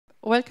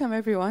Welcome,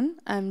 everyone.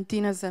 I'm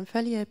Dina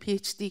Zanfali, a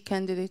PhD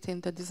candidate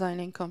in the Design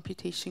and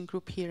Computation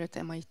group here at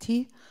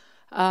MIT.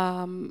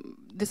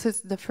 This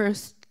is the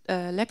first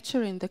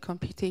lecture in the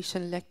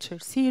Computation lecture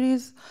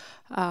series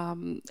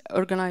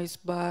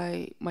organized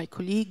by my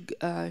colleague,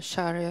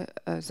 Shara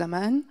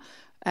Zaman,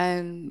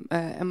 and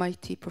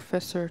MIT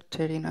professor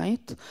Terry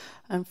Knight.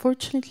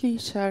 Unfortunately,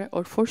 Shara,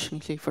 or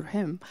fortunately for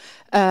him,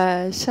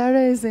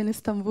 Shara is in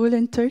Istanbul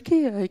in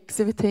Turkey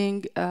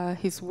exhibiting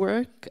his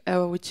work,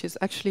 which is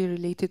actually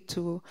related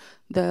to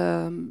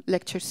the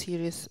lecture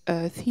series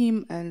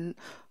theme and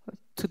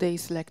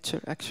today's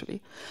lecture,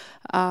 actually.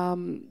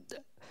 The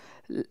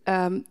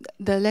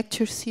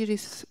lecture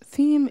series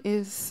theme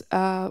is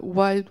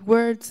wild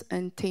words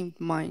and tamed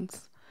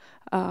minds.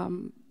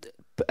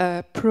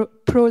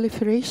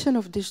 Proliferation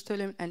of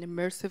digital and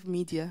immersive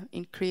media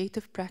in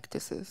creative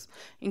practices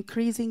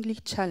increasingly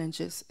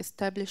challenges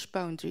established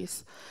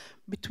boundaries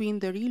between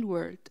the real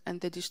world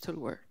and the digital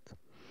world.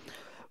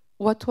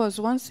 What was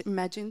once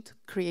imagined,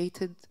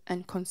 created,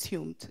 and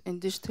consumed in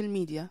digital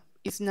media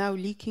is now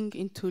leaking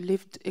into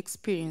lived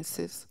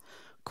experiences,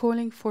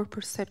 calling for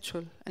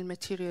perceptual and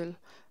material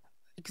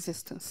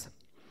existence.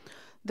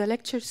 The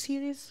lecture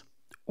series,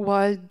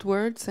 Wild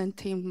Words and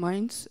Tamed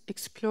Minds,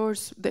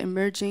 explores the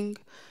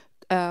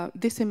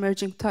this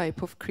emerging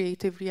type of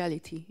creative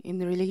reality in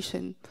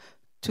relation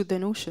to the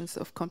notions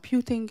of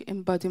computing,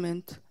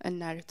 embodiment, and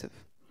narrative.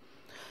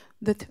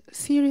 The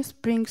series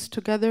brings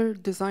together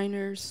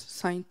designers,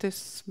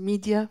 scientists,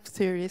 media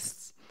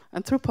theorists,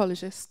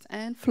 anthropologists,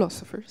 and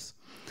philosophers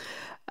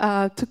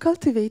to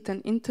cultivate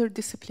an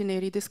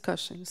interdisciplinary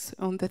discussions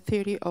on the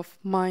theory of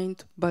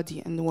mind,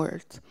 body, and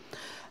world.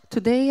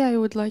 Today, I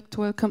would like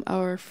to welcome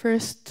our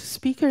first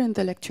speaker in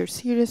the lecture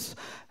series,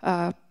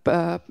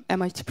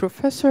 MIT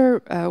professor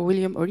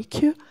William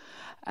Uricchio.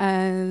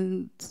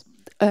 And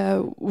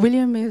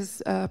William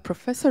is a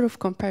professor of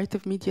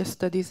comparative media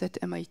studies at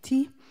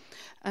MIT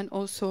and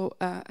also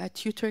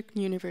at Utrecht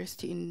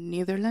University in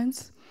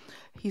Netherlands.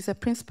 He's a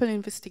principal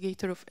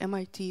investigator of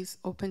MIT's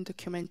Open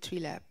Documentary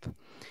Lab.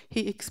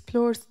 He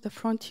explores the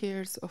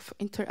frontiers of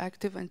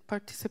interactive and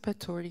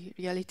participatory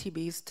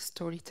reality-based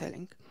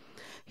storytelling.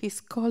 His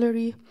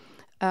scholarly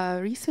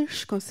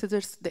research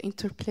considers the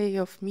interplay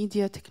of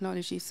media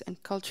technologies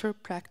and cultural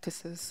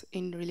practices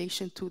in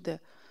relation to the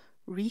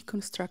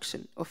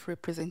reconstruction of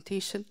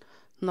representation,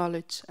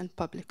 knowledge, and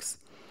publics.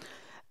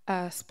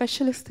 A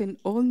specialist in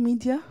all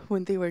media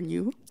when they were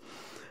new,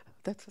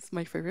 that was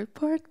my favorite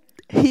part.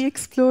 He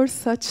explores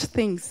such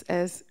things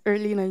as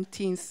early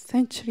 19th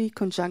century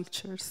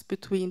conjunctures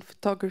between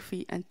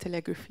photography and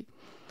telegraphy,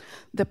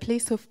 the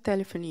place of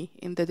telephony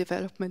in the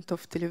development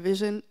of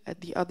television at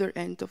the other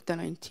end of the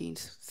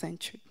 19th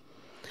century,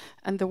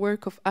 and the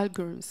work of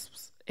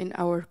algorithms in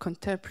our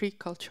contemporary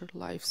cultural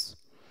lives.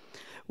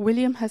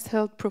 William has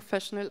held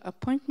professional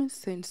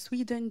appointments in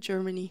Sweden,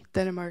 Germany,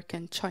 Denmark,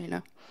 and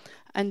China,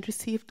 and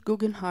received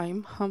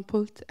Guggenheim,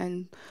 Humboldt,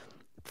 and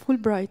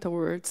Fulbright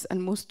Awards,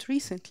 and most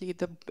recently,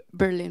 the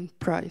Berlin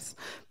Prize.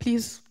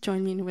 Please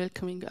join me in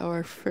welcoming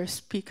our first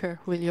speaker,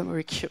 William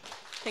Uricchio.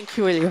 Thank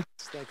you, William.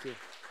 Thank you.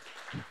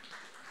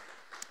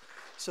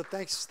 So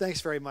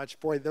thanks very much.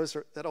 Boy,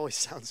 that always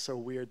sounds so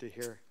weird to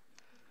hear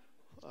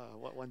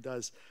what one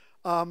does.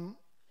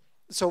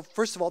 So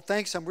first of all,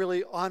 thanks. I'm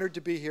really honored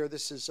to be here.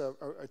 This is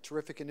a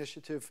terrific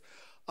initiative.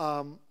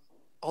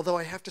 Although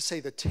I have to say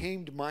the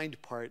tamed mind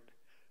part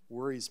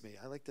worries me.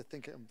 I like to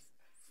think I'm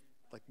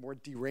like more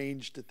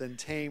deranged than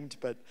tamed,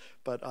 but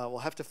we'll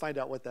have to find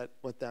out what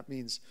that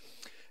means.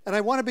 And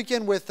I want to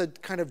begin with a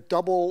kind of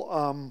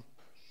double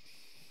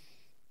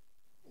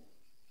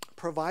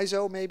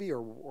proviso, maybe,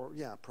 or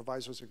yeah,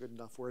 proviso is a good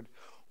enough word.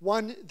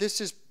 One,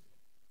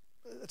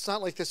 it's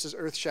not like this is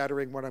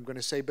earth-shattering what I'm going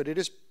to say, but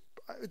it's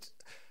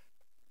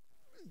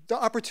the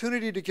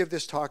opportunity to give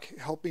this talk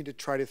helped me to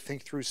try to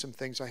think through some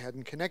things I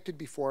hadn't connected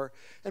before,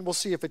 and we'll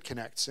see if it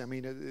connects. I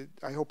mean,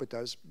 I hope it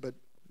does, but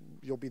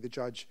you'll be the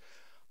judge.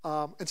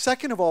 And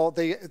second of all,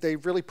 they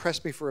really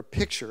pressed me for a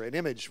picture, an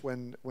image,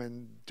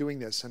 when doing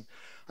this. And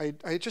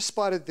I just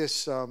spotted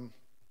this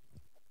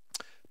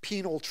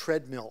penal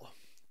treadmill.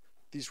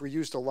 These were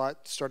used a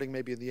lot starting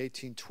maybe in the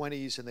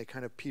 1820s, and they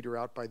kind of peter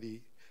out by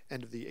the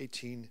end of the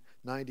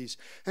 1890s.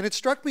 And it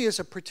struck me as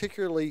a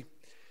particularly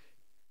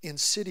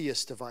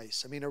insidious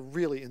device. I mean, a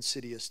really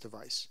insidious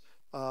device.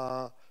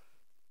 And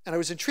I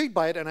was intrigued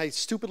by it, and I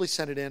stupidly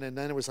sent it in, and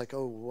then it was like,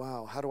 oh,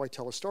 wow, how do I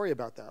tell a story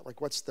about that?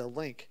 Like, what's the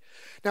link?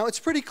 Now, it's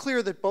pretty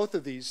clear that both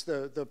of these,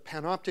 the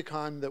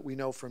panopticon that we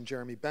know from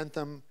Jeremy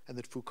Bentham and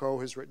that Foucault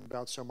has written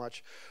about so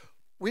much,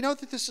 we know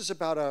that this is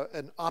about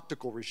an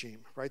optical regime,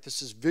 right?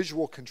 This is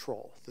visual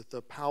control, that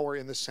the power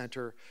in the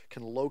center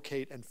can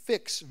locate and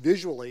fix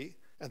visually,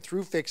 and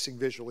through fixing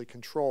visually,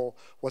 control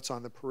what's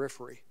on the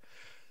periphery.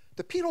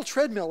 The penal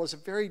treadmill is a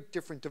very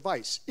different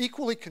device,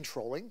 equally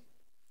controlling,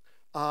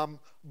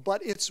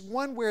 but it's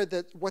one where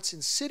what's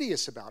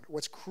insidious about it,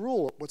 what's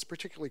cruel, what's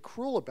particularly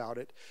cruel about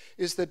it,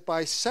 is that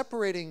by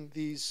separating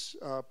these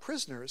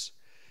prisoners,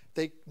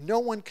 no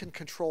one can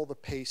control the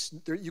pace.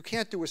 You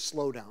can't do a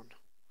slowdown.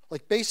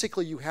 Like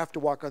basically you have to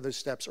walk on those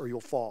steps or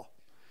you'll fall.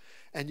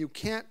 And you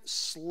can't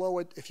slow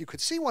it. If you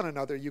could see one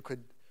another, you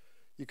could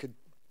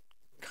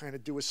kind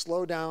of do a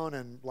slowdown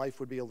and life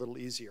would be a little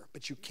easier,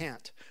 but you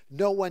can't.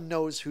 No one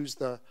knows who's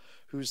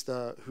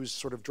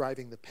sort of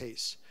driving the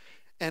pace.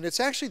 And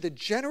it's actually the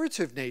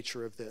generative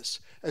nature of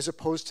this, as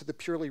opposed to the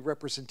purely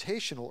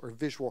representational or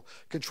visual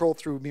control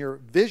through mere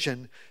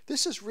vision.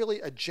 This is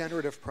really a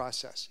generative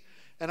process.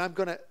 And I'm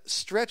going to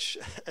stretch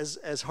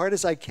as hard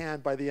as I can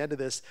by the end of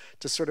this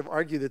to sort of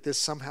argue that this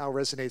somehow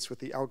resonates with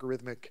the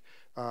algorithmic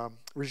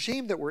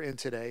regime that we're in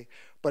today,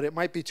 but it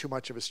might be too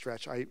much of a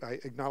stretch. I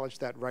acknowledge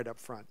that right up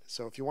front.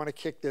 So if you want to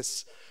kick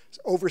this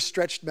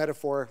overstretched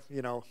metaphor,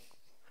 you know,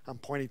 I'm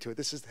pointing to it.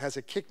 This has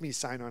a kick me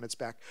sign on its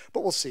back,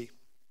 but we'll see.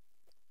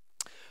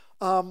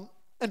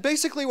 And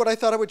basically what I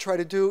thought I would try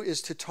to do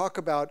is to talk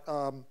about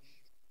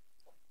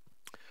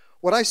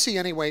what I see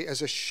anyway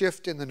as a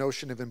shift in the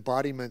notion of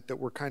embodiment that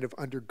we're kind of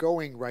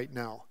undergoing right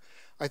now.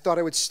 I thought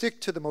I would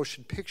stick to the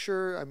motion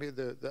picture. I mean,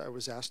 I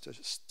was asked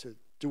to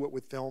do it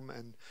with film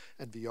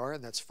and VR,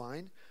 and that's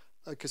fine,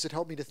 because it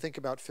helped me to think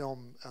about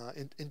film,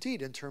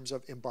 indeed, in terms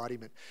of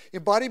embodiment.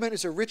 Embodiment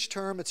is a rich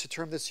term. It's a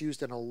term that's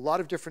used in a lot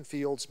of different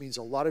fields, means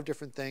a lot of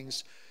different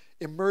things.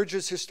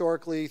 Emerges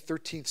historically,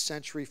 13th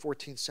century,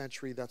 14th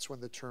century, that's when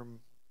the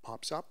term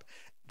pops up.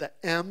 The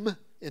M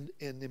in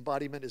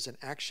embodiment is an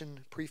action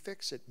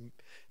prefix.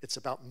 It's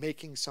about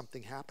making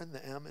something happen,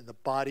 the M, and the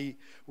body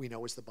we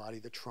know is the body,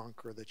 the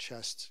trunk or the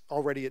chest.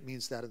 Already it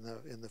means that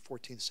in the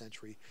 14th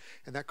century.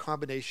 And that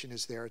combination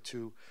is there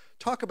to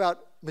talk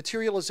about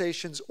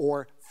materializations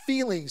or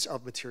feelings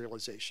of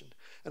materialization.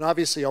 And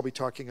obviously I'll be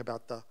talking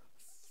about the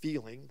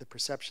feeling, the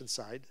perception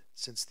side,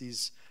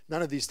 since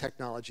none of these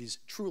technologies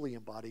truly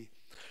embody,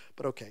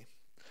 but okay.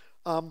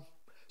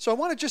 So I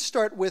want to just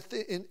start with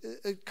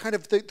kind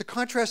of the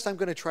contrast I'm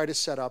going to try to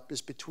set up is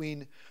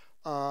between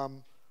a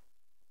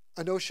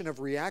notion of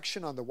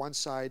reaction on the one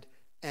side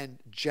and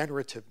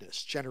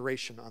generativeness,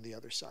 generation on the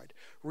other side.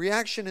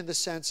 Reaction in the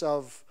sense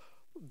of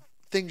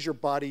things your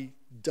body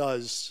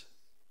does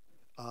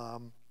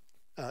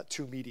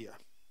to media,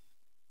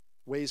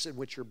 ways in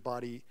which your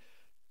body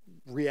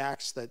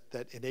reacts that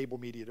enable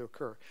media to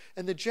occur.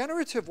 And the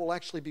generative will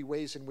actually be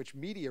ways in which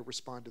media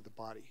respond to the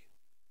body.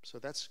 So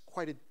that's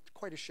quite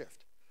a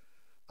shift.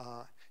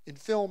 In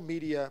film,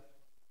 media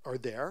are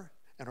there,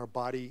 and our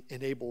body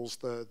enables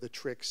the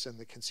tricks and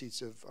the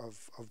conceits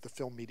of the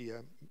film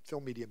medium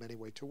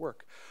anyway to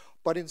work.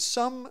 But in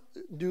some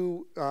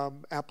new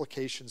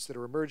applications that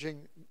are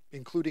emerging,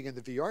 including in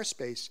the VR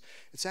space,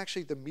 it's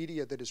actually the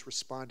media that is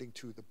responding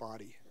to the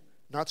body,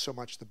 not so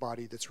much the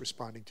body that's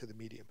responding to the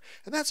medium.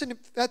 And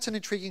that's an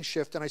intriguing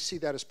shift, and I see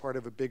that as part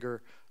of a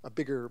bigger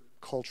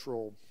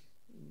cultural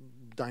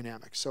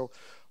dynamic. So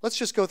let's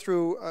just go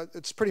through,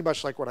 it's pretty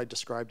much like what I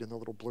described in the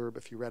little blurb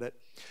if you read it.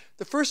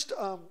 The first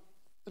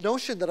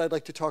notion that I'd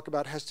like to talk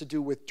about has to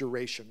do with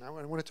duration. I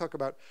want to talk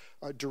about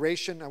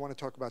duration, I want to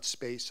talk about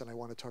space, and I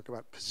want to talk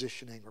about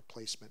positioning or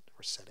placement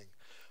or setting.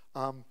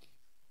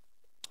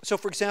 So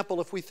for example,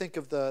 if we think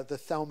of the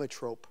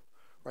thaumatrope,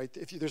 right?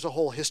 There's a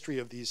whole history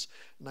of these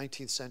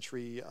 19th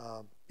century,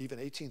 even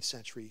 18th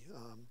century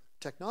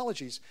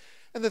technologies.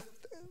 And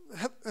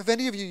have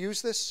any of you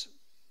used this?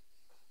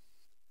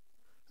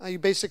 You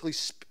basically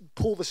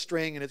pull the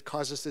string and it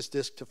causes this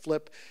disc to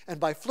flip. And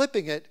by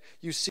flipping it,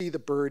 you see the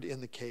bird in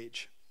the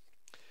cage.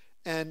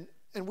 And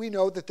we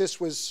know that this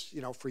was,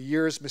 for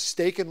years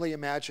mistakenly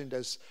imagined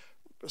as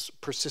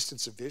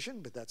persistence of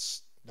vision, but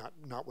that's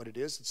not what it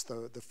is. It's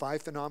the phi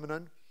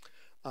phenomenon.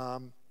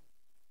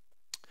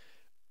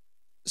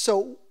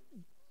 So,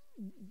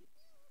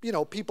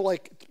 people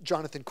like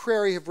Jonathan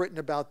Crary have written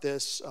about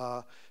this.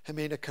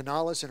 Jimena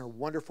Canales in her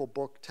wonderful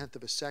book, 10th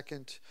of a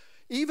Second.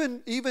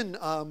 Even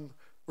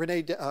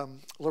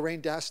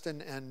Lorraine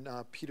Daston and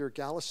Peter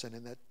Gallison,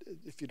 and that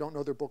if you don't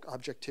know their book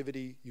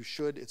Objectivity, you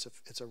should. It's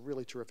a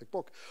really terrific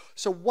book.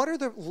 So what are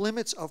the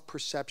limits of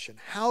perception?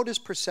 How do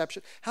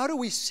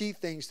we see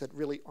things that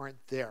really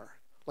aren't there?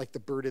 Like the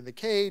bird in the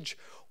cage,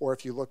 or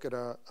if you look at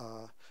a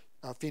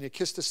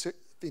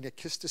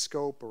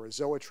phenakistoscope or a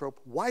zoetrope,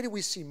 why do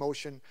we see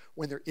motion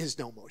when there is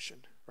no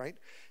motion, right?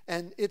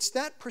 And it's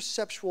that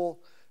perceptual,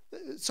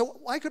 so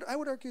I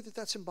would argue that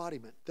that's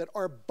embodiment, that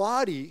our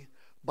body,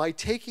 by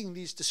taking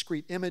these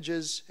discrete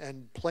images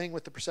and playing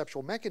with the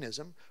perceptual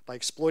mechanism, by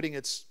exploiting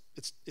its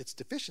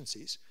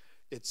deficiencies,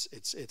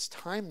 its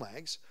time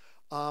lags,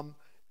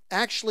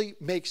 actually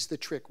makes the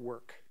trick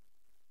work.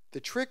 The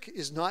trick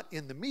is not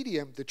in the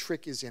medium, the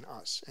trick is in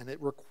us. And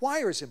it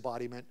requires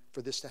embodiment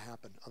for this to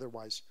happen,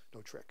 otherwise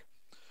no trick.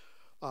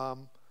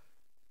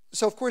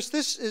 So of course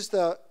this is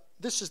the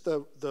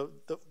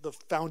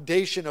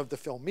foundation of the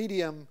film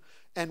medium,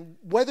 and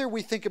whether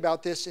we think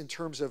about this in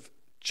terms of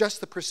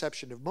just the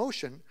perception of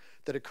motion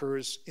that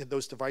occurs in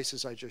those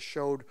devices I just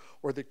showed,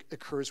 or that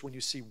occurs when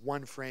you see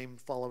one frame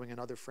following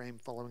another frame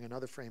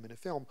in a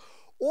film,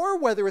 or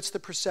whether it's the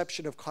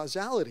perception of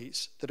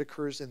causalities that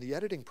occurs in the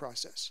editing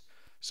process.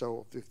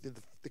 So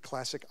the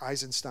classic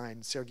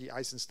Sergei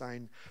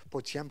Eisenstein,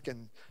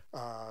 Potemkin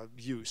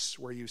use,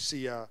 where you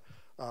see a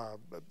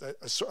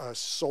a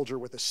soldier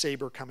with a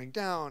saber coming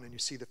down, and you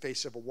see the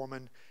face of a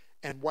woman.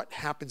 And what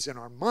happens in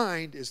our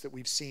mind is that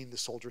we've seen the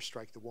soldier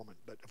strike the woman,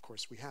 but of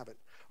course we haven't.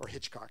 Or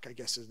Hitchcock, I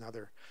guess, is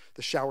another,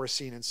 the shower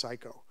scene in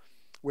Psycho,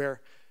 where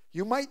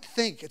you might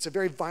think it's a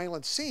very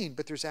violent scene,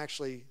 but there's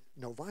actually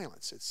no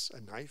violence. It's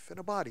a knife and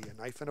a body, a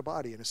knife and a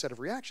body, and a set of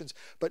reactions,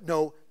 but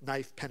no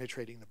knife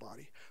penetrating the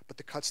body. But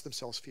the cuts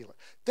themselves feel it.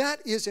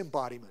 That is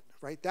embodiment,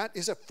 right? That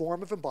is a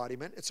form of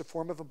embodiment. It's a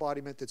form of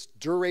embodiment that's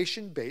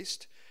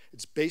duration-based.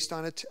 It's based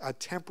on a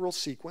temporal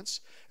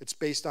sequence. It's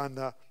based on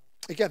the,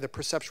 again, the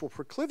perceptual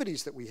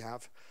proclivities that we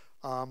have.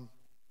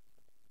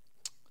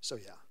 So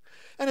yeah.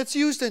 And it's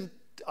used in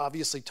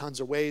obviously tons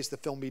of ways. The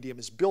film medium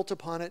is built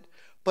upon it,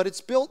 but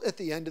it's built at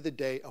the end of the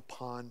day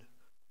upon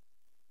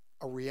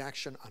a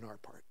reaction on our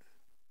part.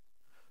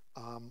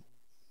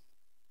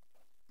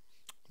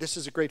 This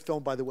is a great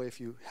film, by the way. If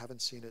you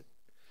haven't seen it,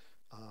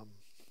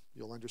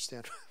 you'll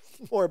understand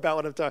more about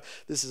what I'm talking.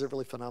 This is a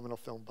really phenomenal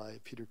film by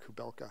Peter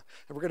Kubelka,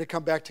 and we're going to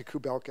come back to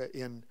Kubelka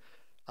in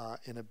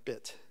a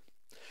bit.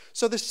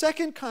 So the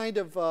second kind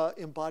of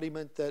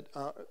embodiment that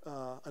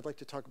I'd like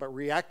to talk about,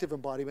 reactive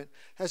embodiment,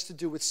 has to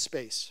do with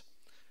space.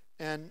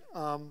 And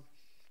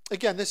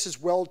again, this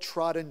is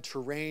well-trodden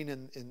terrain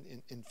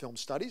in film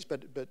studies,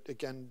 but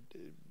again,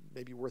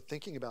 maybe worth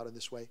thinking about in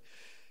this way.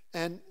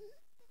 And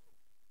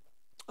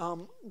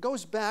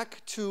goes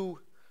back to,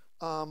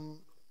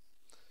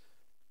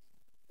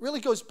 really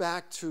goes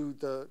back to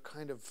the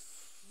kind of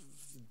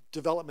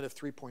development of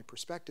three-point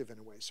perspective in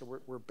a way. So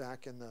we're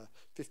back in the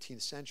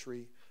 15th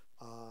century.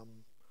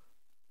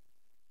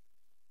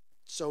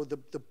 So the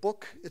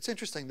book, it's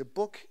interesting, the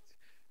book,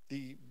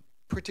 the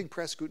printing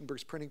press,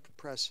 Gutenberg's printing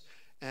press,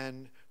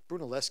 and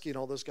Brunelleschi and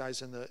all those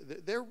guys,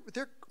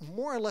 they're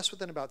more or less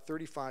within about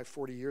 35,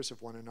 40 years of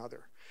one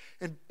another.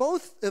 And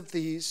both of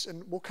these,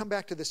 and we'll come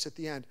back to this at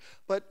the end,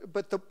 but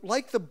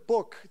like the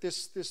book,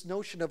 this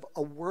notion of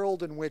a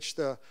world in which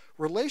the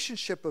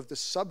relationship of the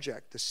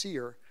subject, the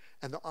seer,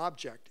 and the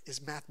object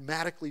is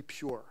mathematically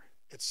pure.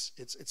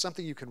 It's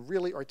something you can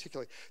really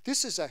articulate.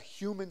 This is a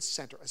human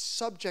center, a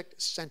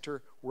subject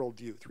center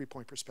worldview,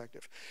 three-point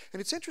perspective. And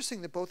it's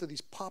interesting that both of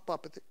these pop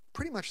up at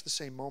pretty much the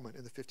same moment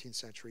in the 15th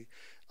century,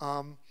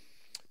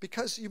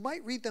 because you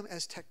might read them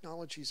as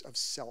technologies of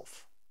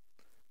self,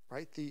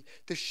 right?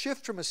 The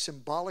shift from a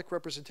symbolic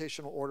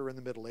representational order in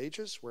the Middle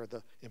Ages, where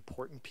the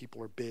important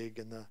people are big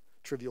and the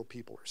trivial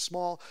people are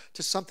small,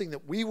 to something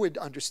that we would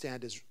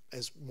understand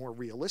as more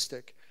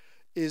realistic,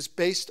 is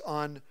based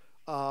on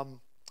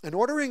an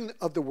ordering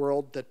of the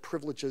world that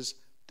privileges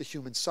the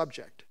human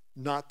subject,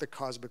 not the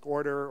cosmic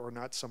order or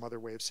not some other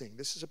way of seeing.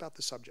 This is about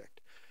the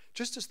subject.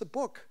 Just as the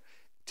book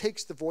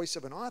takes the voice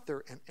of an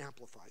author and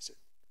amplifies it,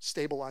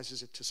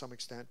 stabilizes it to some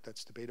extent,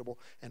 that's debatable,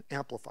 and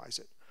amplifies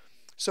it.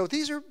 So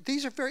these are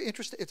very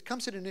interesting. It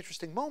comes at an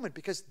interesting moment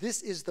because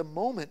this is the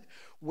moment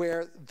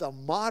where the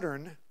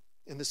modern,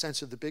 in the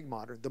sense of the big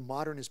modern, the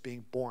modern is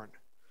being born.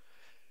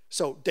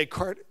 So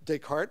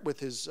Descartes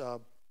with his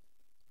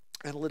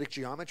analytic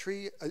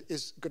geometry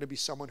is going to be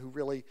someone who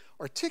really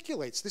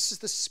articulates. This is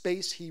the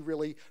space he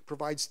really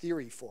provides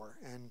theory for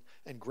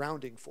and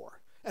grounding for.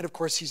 And of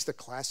course, he's the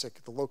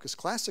classic, the locus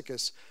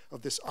classicus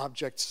of this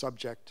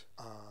object-subject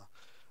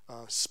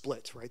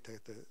split, right?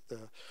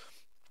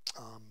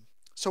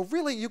 So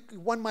really,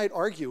 one might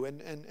argue,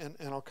 and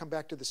I'll come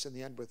back to this in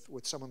the end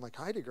with someone like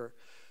Heidegger.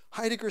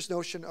 Heidegger's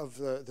notion of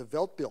the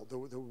Weltbild,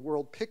 the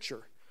world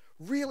picture,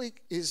 really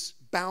is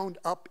bound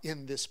up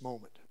in this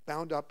moment.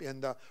 Bound up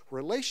in the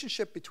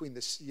relationship between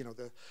this,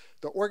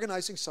 the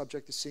organizing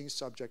subject, the seeing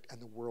subject,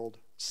 and the world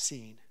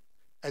seen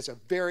as a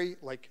very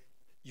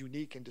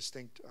unique and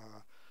distinct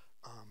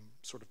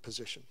sort of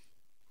position.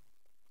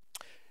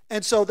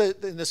 And so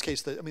in this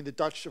case, the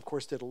Dutch, of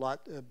course, did a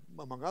lot,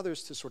 among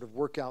others, to sort of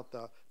work out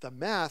the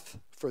math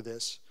for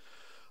this.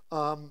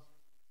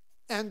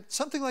 And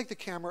something like the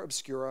camera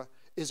obscura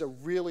is a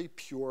really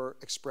pure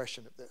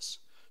expression of this.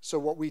 So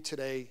what we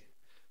today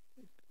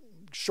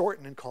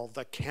shorten and call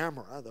the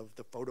camera,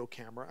 the photo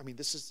camera.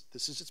 This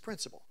is its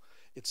principle.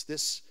 It's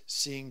this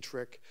seeing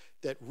trick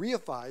that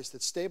reifies,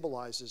 that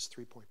stabilizes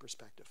three-point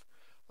perspective.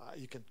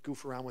 You can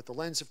goof around with the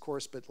lens, of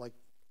course, but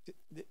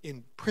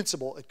in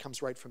principle, it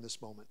comes right from this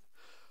moment.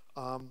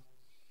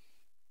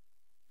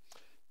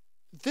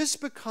 This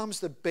becomes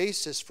the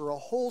basis for a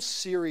whole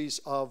series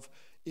of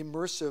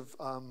immersive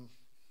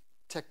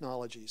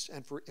technologies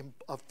and for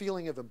a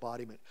feeling of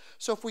embodiment.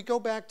 So if we go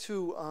back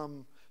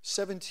to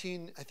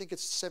I think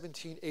it's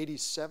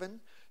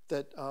 1787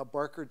 that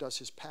Barker does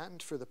his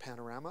patent for the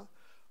panorama.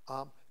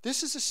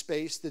 This is a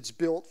space that's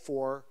built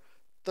for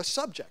the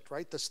subject,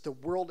 right? The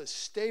world is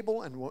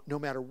stable, and no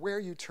matter where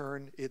you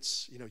turn,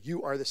 it's,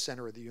 you are the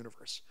center of the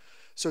universe.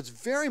 So it's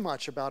very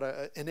much about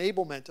an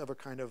enablement of a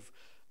kind of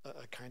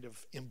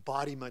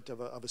embodiment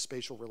of a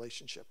spatial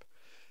relationship.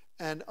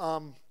 And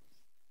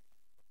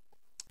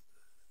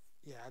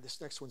this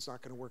next one's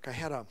not going to work. I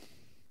had a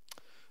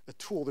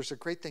tool. There's a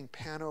great thing,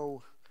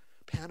 Pano,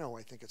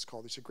 I think it's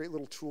called. There's a great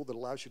little tool that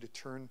allows you to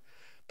turn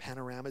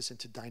panoramas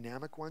into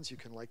dynamic ones. You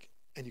can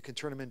and you can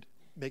turn them and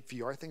make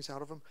VR things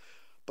out of them.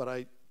 but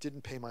I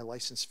didn't pay my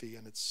license fee,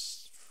 and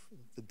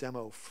the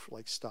demo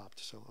like stopped.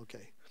 So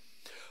okay,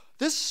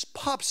 this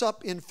pops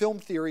up in film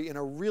theory in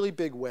a really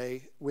big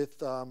way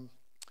with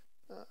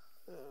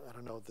I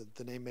don't know,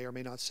 the name may or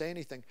may not say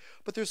anything,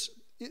 but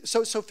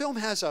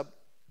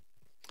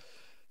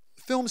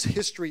film's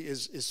history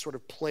is sort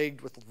of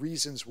plagued with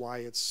reasons why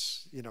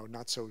it's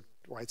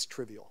why it's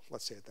trivial.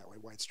 Let's say it that way,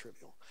 why it's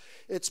trivial.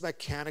 It's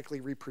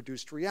mechanically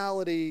reproduced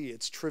reality,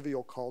 it's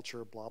trivial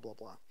culture, blah, blah,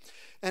 blah.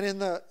 And in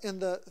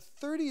the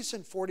 30s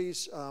and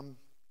 40s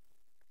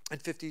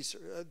and 50s,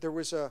 there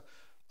was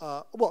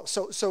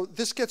so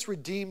this gets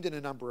redeemed in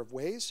a number of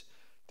ways.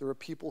 There are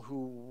people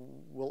who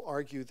will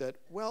argue that,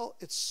 well,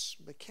 it's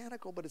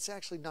mechanical, but it's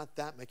actually not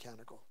that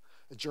mechanical.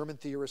 A German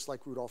theorist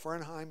like Rudolf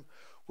Arnheim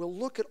will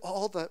look at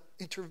all the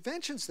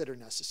interventions that are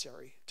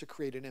necessary to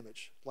create an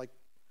image. Like,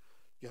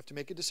 you have to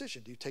make a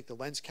decision. Do you take the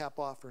lens cap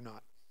off or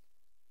not?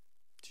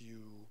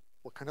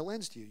 What kind of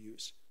lens do you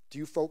use? Do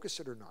you focus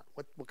it or not?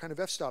 What kind of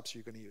f-stops are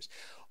you going to use?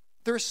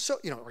 There's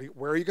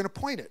where are you going to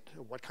point it?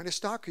 What kind of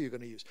stock are you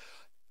going to use?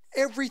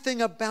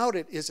 Everything about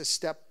it is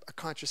a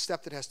conscious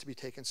step that has to be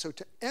taken. So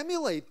to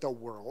emulate the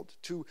world,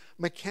 to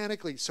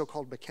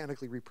so-called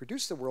mechanically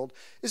reproduce the world,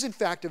 is in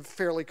fact a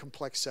fairly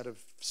complex set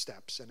of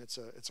steps, and it's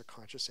a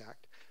conscious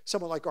act.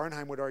 Someone like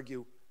Arnheim would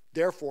argue,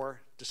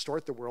 therefore,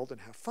 distort the world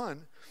and have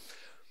fun.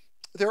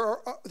 There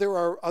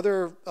are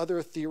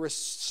other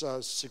theorists,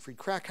 Siegfried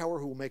Krakauer,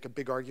 who will make a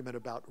big argument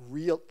about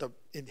the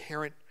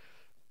inherent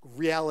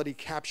reality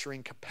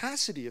capturing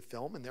capacity of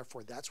film, and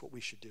therefore that's what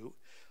we should do.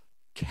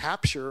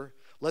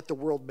 Let the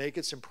world make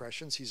its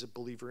impressions. He's a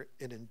believer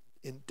in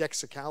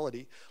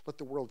indexicality. Let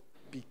the world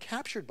be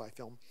captured by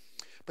film.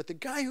 But the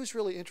guy who's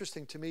really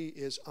interesting to me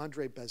is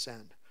André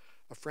Bazin,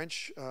 a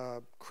French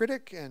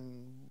critic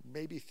and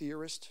maybe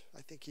theorist.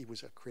 I think he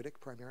was a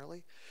critic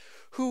primarily,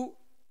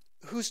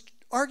 whose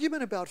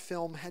argument about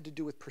film had to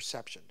do with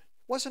perception.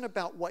 It wasn't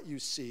about what you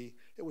see,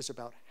 it was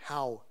about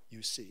how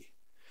you see.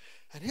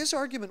 And his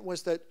argument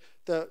was that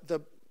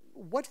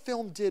what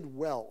film did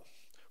well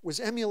was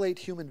emulate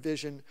human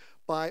vision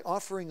by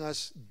offering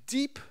us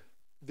deep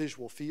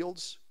visual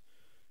fields.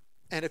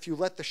 And if you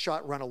let the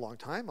shot run a long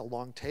time, a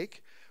long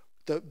take,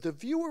 the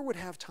viewer would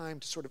have time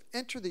to sort of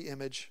enter the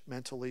image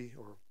mentally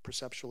or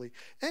perceptually,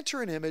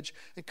 enter an image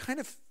and kind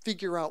of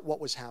figure out what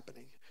was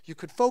happening. You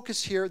could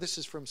focus here, this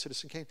is from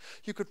Citizen Kane,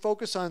 you could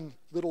focus on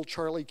little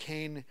Charlie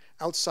Kane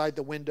outside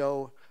the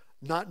window,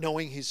 not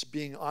knowing he's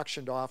being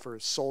auctioned off or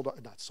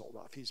not sold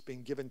off, he's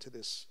being given to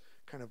this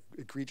kind of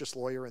egregious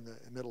lawyer in the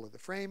middle of the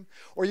frame.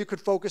 Or you could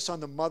focus on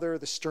the mother,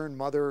 the stern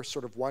mother,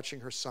 sort of watching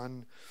her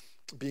son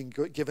being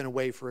given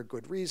away for a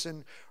good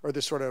reason, or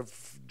the sort of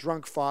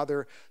drunk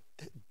father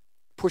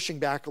pushing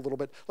back a little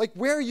bit. Like,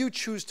 where you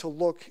choose to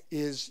look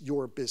is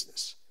your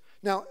business.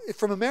 Now,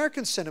 from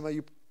American cinema,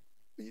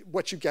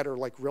 what you get are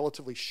like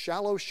relatively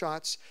shallow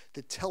shots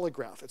that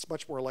telegraph. It's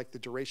much more like the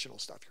durational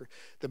stuff.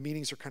 The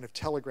meanings are kind of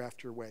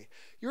telegraphed your way.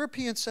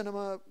 European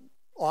cinema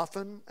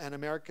often, and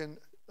American,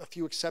 a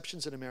few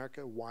exceptions in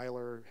America,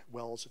 Weiler,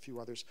 Wells, a few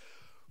others,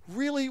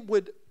 really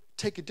would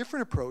take a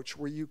different approach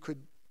where you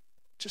could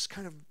just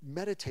kind of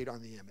meditate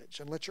on the image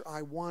and let your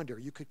eye wander.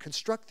 You could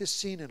construct this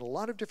scene in a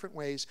lot of different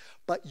ways,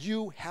 but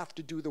you have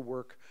to do the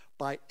work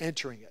by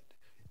entering it.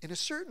 In a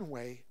certain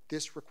way,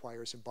 this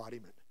requires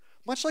embodiment.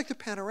 Much like the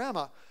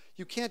panorama,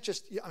 you can't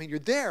just, you're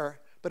there,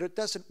 but it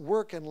doesn't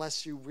work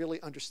unless you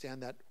really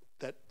understand that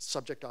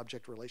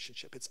subject-object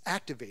relationship. It's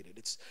activated,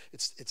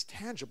 it's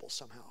tangible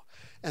somehow.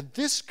 And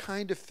this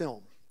kind of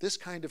film, this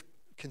kind of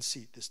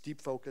conceit, this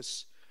deep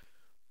focus,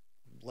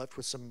 left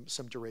with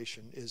some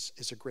duration,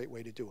 is a great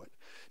way to do it.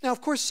 Now,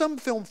 of course, some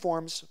film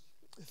forms,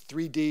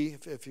 3D,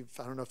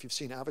 I don't know if you've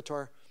seen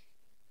Avatar,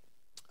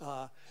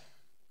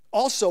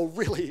 also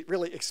really,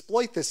 really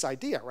exploit this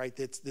idea, right?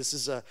 This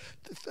is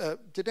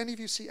did any of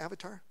you see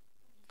Avatar?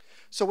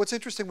 So what's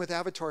interesting with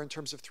Avatar in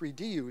terms of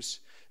 3D use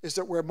is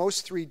that where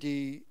most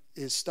 3D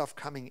is stuff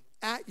coming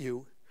at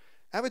you,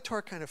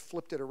 Avatar kind of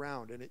flipped it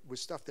around, and it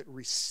was stuff that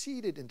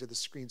receded into the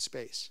screen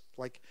space.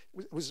 Like,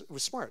 it was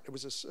smart. It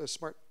was a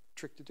smart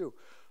trick to do.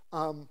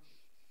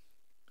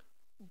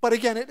 But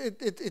again,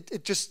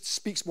 it just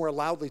speaks more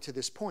loudly to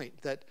this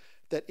point that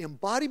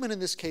embodiment in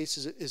this case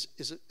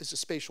is a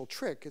spatial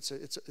trick.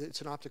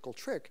 It's an optical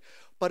trick,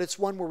 but it's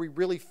one where we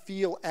really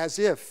feel as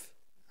if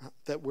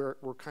that we're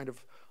kind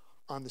of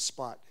on the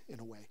spot in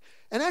a way.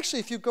 And actually,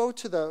 if you go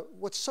to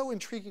what's so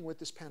intriguing with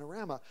this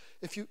panorama,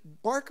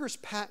 Barker's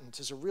patent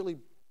is a really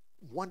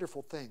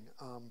wonderful thing.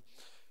 What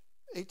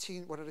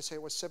did I say?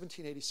 It was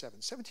 1787.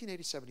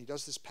 1787, he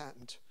does this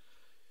patent.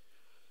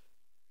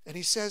 And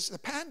he says the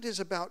patent is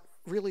about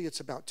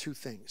two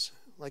things.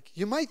 Like,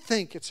 you might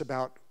think it's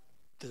about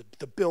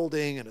the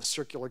building and a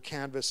circular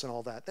canvas and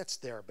all that. That's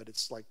there, but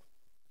it's like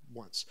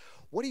once.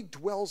 What he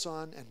dwells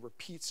on and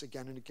repeats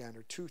again and again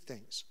are two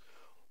things.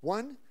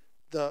 One,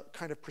 the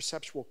kind of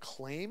perceptual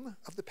claim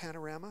of the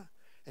panorama,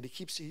 and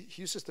he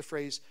uses the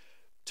phrase,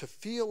 to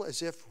feel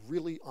as if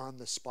really on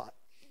the spot.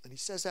 And he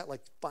says that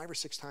like 5 or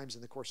 6 times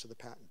in the course of the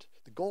patent.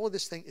 The goal of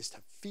this thing is to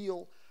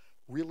feel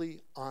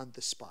really on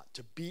the spot,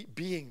 to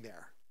being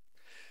there.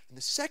 And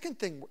the second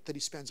thing that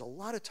he spends a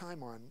lot of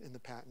time on in the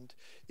patent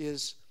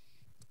is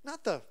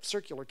not the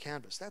circular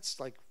canvas. That's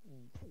like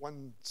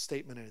one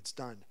statement and it's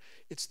done.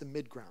 It's the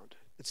midground.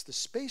 It's the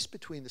space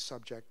between the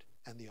subject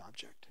and the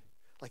object.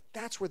 Like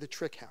that's where the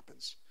trick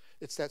happens.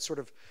 It's that sort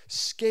of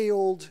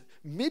scaled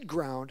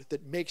midground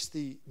that makes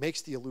the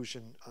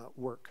illusion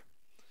work.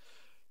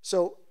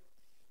 So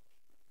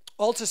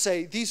all to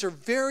say, these are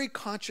very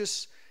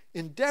conscious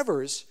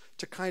endeavors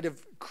to kind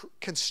of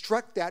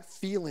construct that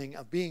feeling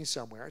of being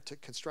somewhere, to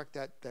construct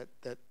that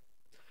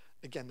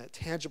again, that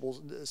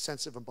tangible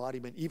sense of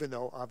embodiment, even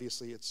though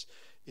obviously it's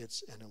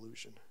an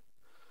illusion.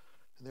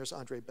 And there's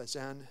André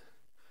Bazin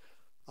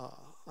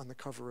on the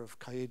cover of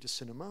Cahiers de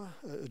Cinéma,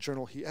 a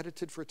journal he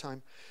edited for a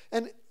time.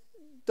 And you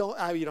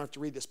don't have to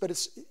read this, but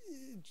it's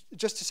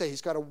just to say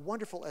he's got a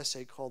wonderful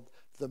essay called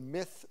The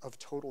Myth of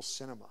Total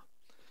Cinema.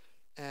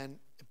 And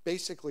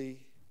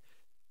basically,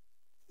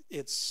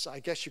 I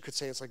guess you could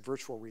say it's like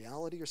virtual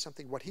reality or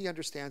something. What he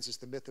understands is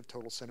the myth of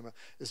total cinema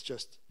is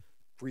just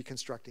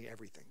reconstructing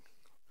everything.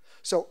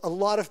 So a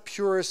lot of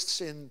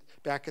purists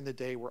back in the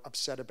day were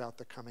upset about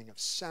the coming of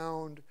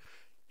sound,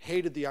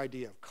 hated the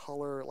idea of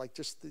color, like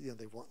just,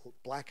 they want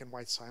black and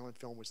white silent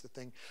film was the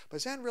thing. But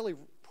Bazin really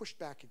pushed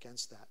back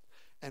against that.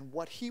 And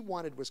what he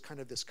wanted was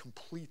kind of this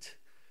complete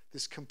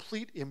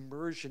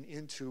immersion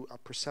into a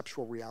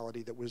perceptual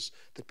reality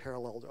that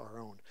paralleled our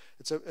own.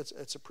 It's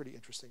a pretty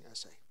interesting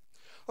essay.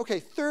 Okay,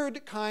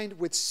 third kind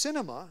with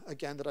cinema,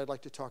 again, that I'd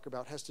like to talk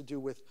about has to do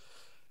with,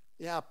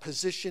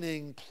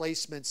 positioning,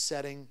 placement,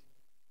 setting,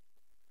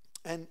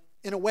 and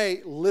in a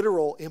way,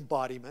 literal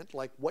embodiment,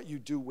 like what you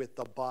do with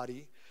the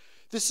body.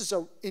 This is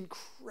an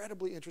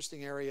incredibly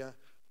interesting area.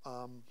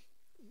 I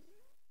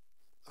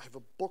have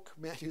a book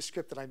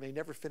manuscript that I may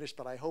never finish,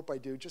 but I hope I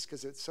do, just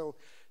because it's so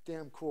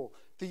damn cool.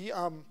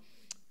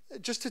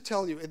 Just to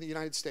tell you, in the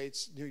United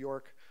States, New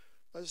York,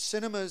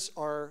 cinemas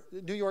are,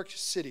 New York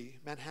City,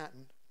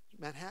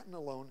 Manhattan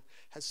alone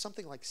has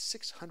something like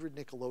 600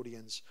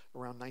 Nickelodeons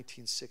around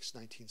 1906,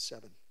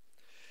 1907.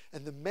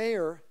 And the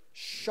mayor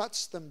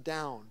shuts them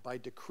down by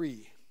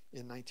decree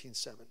in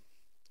 1907.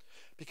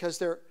 Because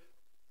there are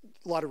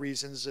a lot of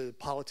reasons,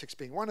 politics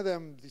being one of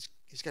them.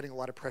 He's getting a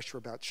lot of pressure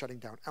about shutting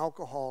down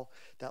alcohol.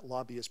 That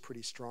lobby is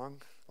pretty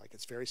strong, like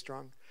it's very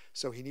strong.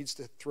 So he needs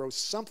to throw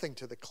something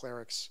to the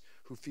clerics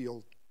who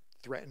feel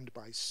threatened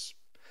by...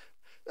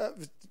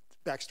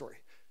 backstory.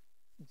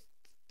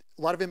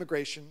 A lot of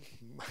immigration,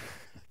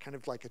 kind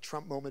of like a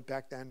Trump moment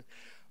back then.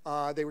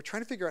 They were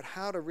trying to figure out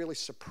how to really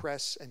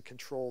suppress and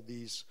control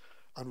these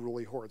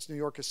unruly hordes. New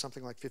York is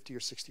something like 50 or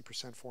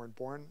 60%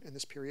 foreign-born in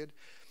this period.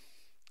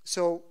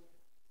 So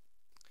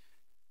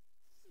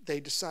they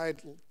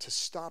decide to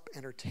stop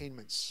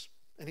entertainments,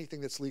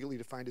 anything that's legally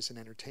defined as an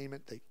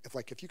entertainment.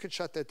 If you can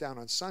shut that down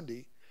on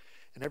Sunday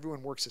and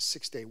everyone works a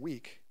 6-day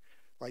week,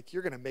 like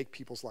you're going to make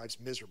people's lives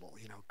miserable.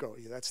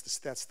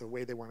 That's the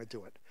way they want to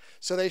do it.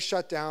 So they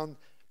shut down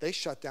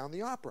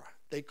the opera.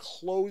 They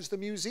close the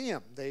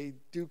museum. They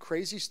do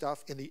crazy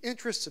stuff in the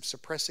interests of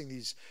suppressing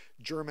these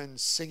German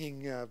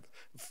singing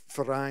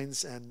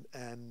vereins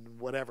and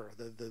whatever,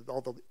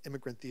 all the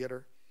immigrant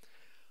theater.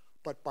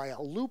 But by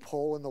a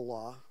loophole in the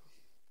law,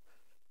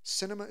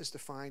 cinema is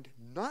defined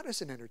not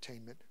as an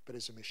entertainment, but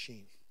as a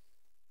machine.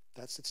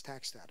 That's its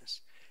tax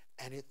status.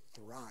 And it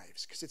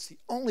thrives because it's the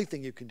only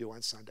thing you can do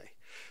on Sunday.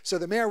 So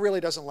the mayor really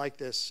doesn't like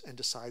this and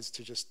decides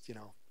to just,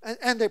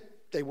 and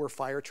they were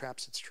fire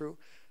traps, it's true.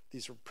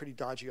 These are pretty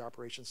dodgy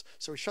operations.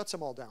 So he shuts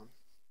them all down.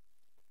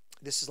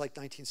 This is like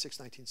 1906,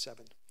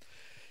 1907.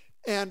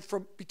 And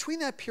from between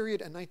that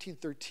period and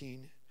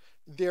 1913,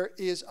 there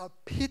is a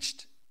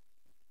pitched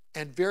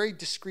and very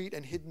discreet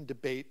and hidden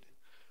debate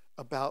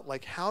about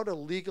like how to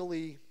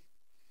legally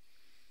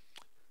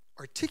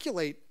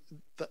articulate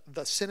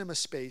the cinema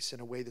space in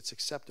a way that's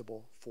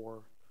acceptable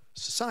for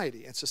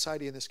society. And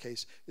society in this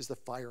case is the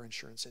fire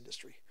insurance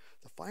industry.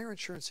 The fire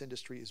insurance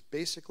industry is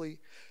basically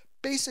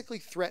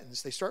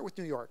threatens. They start with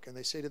New York and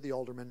they say to the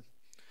aldermen,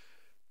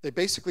 they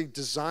basically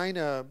design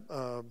a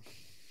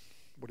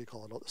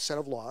set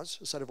of laws,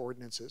 a set of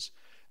ordinances,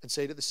 and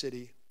say to the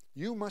city,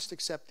 you must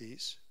accept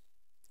these.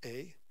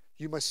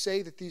 You must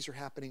say that these are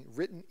happening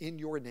written in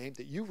your name,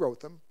 that you wrote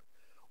them,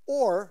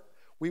 or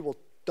we will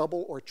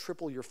double or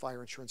triple your fire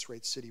insurance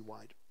rates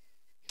citywide.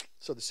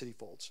 So the city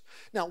folds.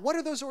 Now, what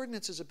are those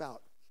ordinances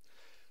about?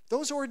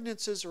 Those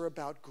ordinances are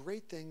about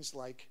great things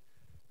like,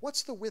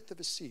 what's the width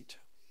of a seat?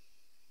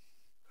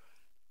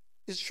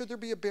 Should there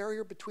be a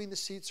barrier between the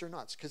seats or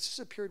not? Because this is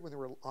a period when there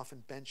were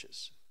often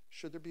benches.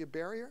 Should there be a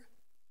barrier?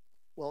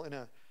 Well, in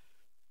a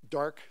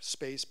dark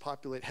space,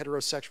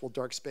 heterosexual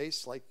dark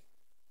space, like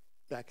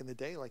back in the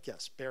day, like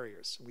yes,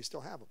 barriers, and we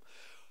still have them.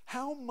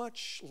 How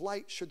much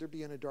light should there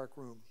be in a dark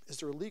room? Is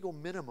there a legal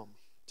minimum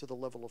to the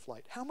level of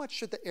light? How much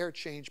should the air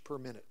change per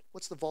minute?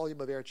 What's the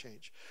volume of air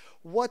change?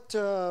 What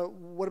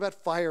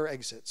about fire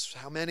exits?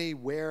 How many,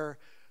 where,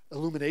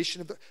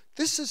 illumination of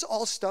this is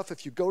all stuff,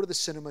 if you go to the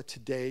cinema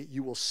today,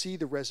 you will see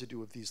the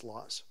residue of these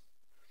laws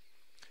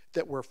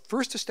that were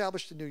first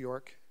established in New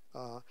York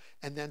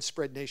and then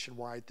spread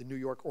nationwide. The New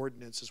York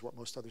Ordinance is what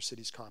most other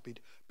cities copied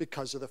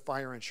because of the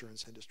fire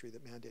insurance industry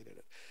that mandated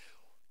it.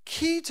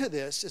 Key to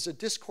this is a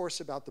discourse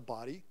about the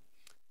body.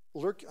 I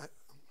have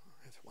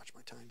to watch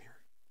my time here.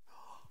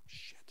 Oh,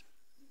 shit.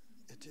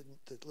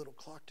 The little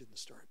clock didn't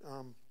start.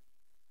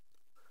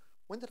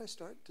 When did I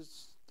start?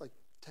 Like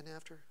 10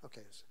 after?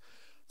 Okay.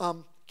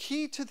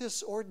 Key to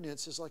this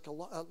ordinance is like a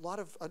lot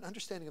of an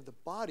understanding of the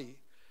body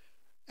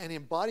and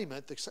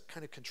embodiment, the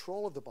kind of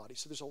control of the body.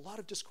 So there's a lot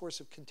of discourse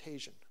of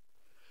contagion.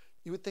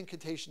 You would think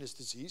contagion is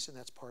disease, and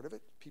that's part of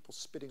it. People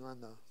spitting on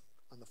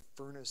the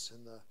furnace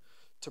and the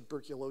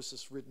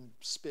tuberculosis-ridden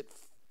spit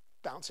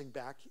bouncing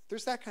back.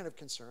 There's that kind of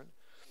concern.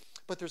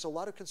 But there's a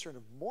lot of concern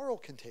of moral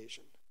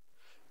contagion,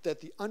 that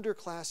the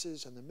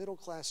underclasses and the middle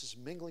classes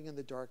mingling in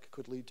the dark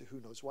could lead to who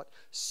knows what.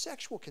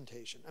 Sexual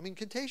contagion. I mean,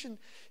 contagion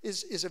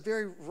is a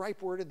very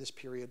ripe word in this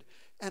period.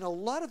 And a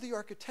lot of the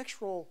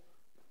architectural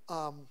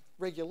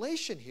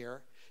regulation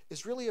here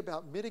is really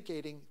about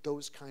mitigating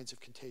those kinds of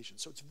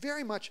contagions. So it's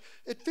very much,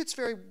 it fits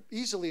very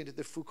easily into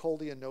the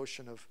Foucauldian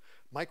notion of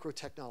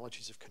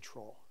micro-technologies of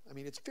control. I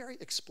mean, it's very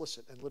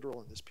explicit and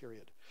literal in this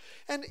period.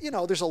 And, you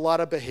know, there's a lot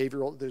of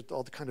behavioral, there's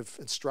all the kind of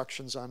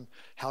instructions on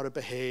how to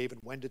behave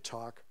and when to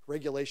talk,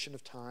 regulation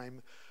of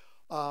time,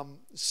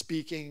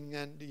 speaking,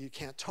 and you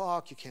can't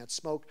talk, you can't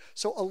smoke.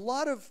 So a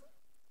lot of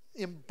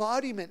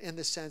embodiment in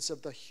the sense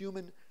of the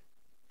human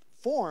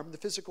form, the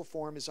physical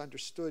form, is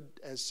understood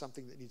as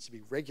something that needs to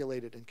be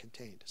regulated and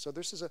contained. So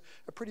this is a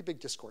pretty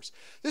big discourse.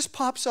 This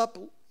pops up,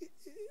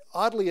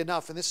 oddly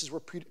enough, and this is where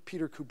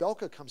Peter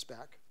Kubelka comes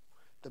back,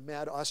 the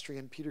mad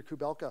Austrian Peter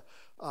Kubelka.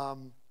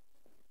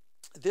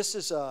 This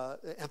is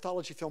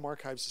Anthology Film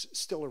Archives,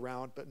 still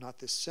around, but not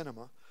this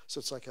cinema. So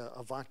it's like an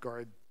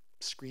avant-garde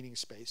screening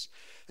space.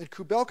 And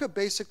Kubelka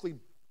basically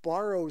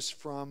borrows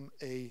from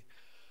a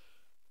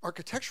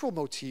architectural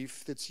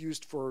motif that's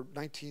used for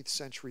 19th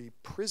century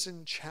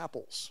prison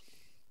chapels.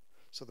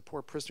 So the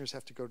poor prisoners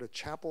have to go to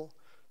chapel,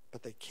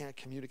 but they can't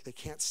communicate. They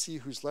can't see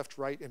who's left,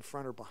 right, in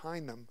front, or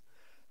behind them.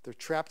 They're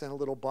trapped in a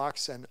little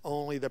box, and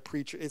only the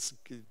preacher. It's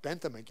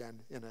Bentham again,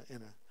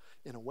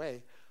 in a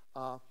way.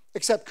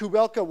 Except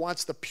Kubelka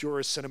wants the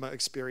purest cinema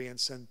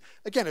experience, and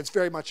again, it's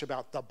very much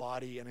about the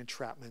body and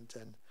entrapment.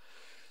 And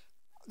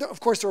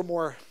of course, there are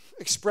more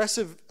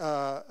expressive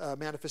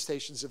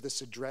manifestations of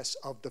this address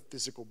of the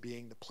physical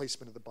being, the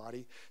placement of the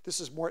body. This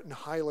is Morton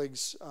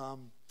Heilig's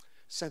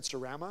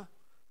Sensorama,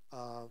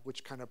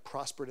 which kind of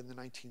prospered in the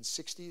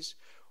 1960s.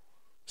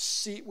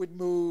 Seat would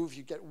move,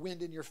 you get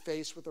wind in your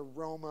face with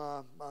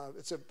aroma.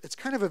 It's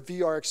kind of a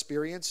VR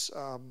experience.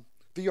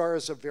 VR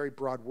is a very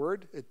broad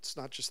word. It's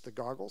not just the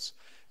goggles.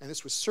 And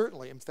this was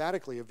certainly,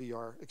 emphatically, a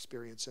VR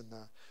experience in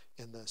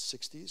the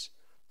 60s.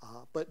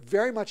 But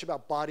very much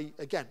about body,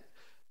 again,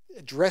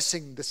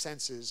 addressing the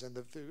senses and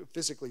the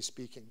physically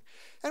speaking.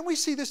 And we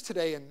see this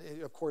today,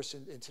 of course,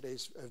 in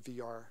today's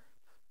VR,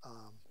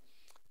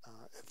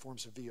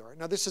 forms of VR.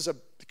 Now, this is a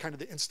kind of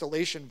the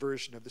installation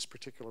version of this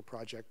particular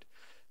project.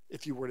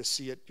 If you were to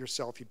see it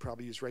yourself, you'd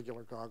probably use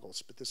regular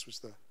goggles, but this was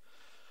the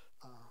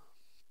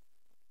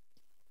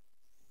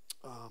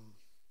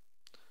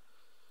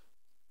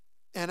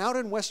and out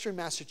in Western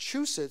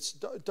Massachusetts,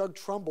 Doug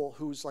Trumbull,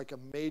 who's like a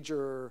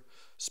major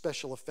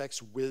special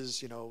effects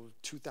whiz,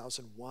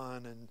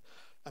 2001, and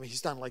I mean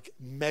he's done like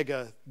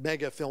mega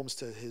films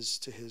to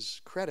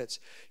his credits.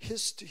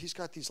 He's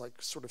got these like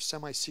sort of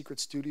semi-secret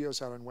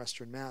studios out in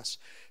Western Mass,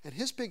 and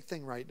his big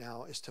thing right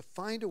now is to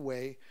find a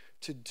way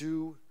to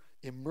do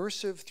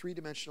immersive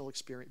three-dimensional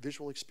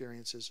visual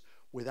experiences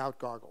without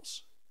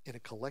goggles in a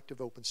collective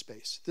open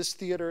space. This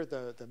theater,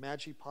 the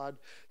Magipod,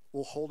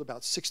 will hold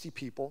about 60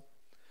 people.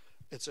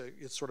 It's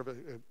sort of a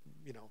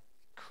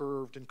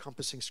curved,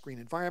 encompassing screen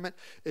environment.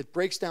 It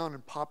breaks down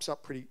and pops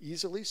up pretty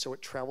easily, so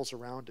it travels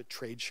around to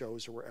trade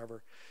shows or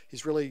wherever.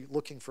 He's really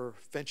looking for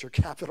venture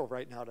capital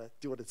right now to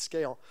do it at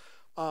scale.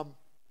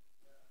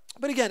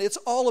 But again, it's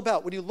all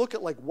about, when you look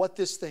at like what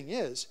this thing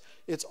is,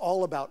 it's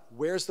all about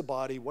where's the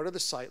body, what are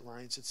the sight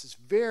lines. It's this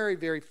very,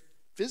 very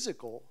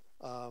physical.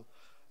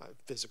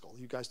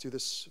 You guys do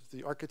this,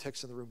 the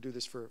architects in the room do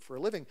this for a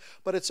living,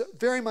 but it's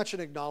very much an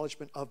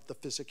acknowledgement of the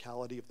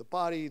physicality of the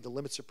body, the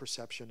limits of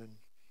perception, and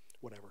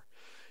whatever.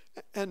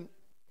 And,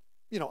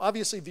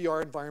 obviously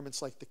VR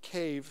environments like the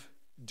cave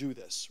do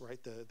this,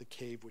 right? The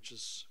cave, which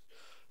is,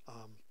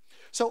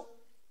 so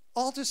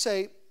all to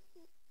say,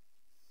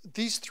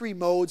 these three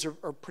modes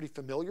are pretty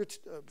familiar,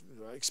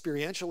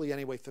 experientially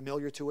anyway,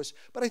 familiar to us,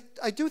 but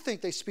I do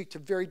think they speak to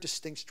very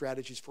distinct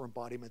strategies for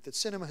embodiment that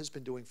cinema has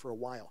been doing for a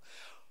while.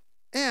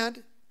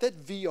 And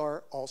that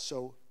VR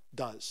also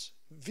does.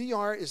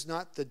 VR is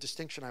not the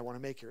distinction I want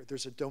to make here.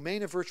 There's a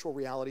domain of virtual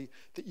reality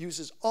that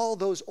uses all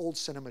those old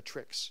cinema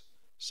tricks.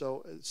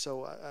 So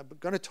I'm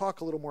going to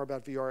talk a little more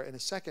about VR in a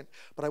second,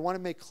 but I want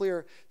to make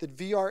clear that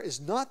VR is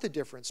not the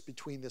difference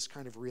between this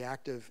kind of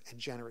reactive and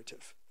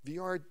generative.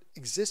 VR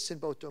exists in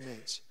both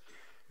domains.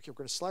 Okay, we're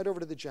going to slide over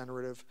to the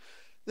generative.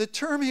 The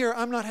term here,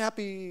 I'm not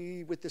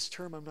happy with this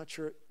term. I'm not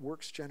sure it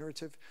works,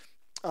 generative.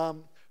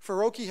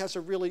 Uricchio has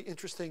a really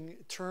interesting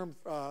term,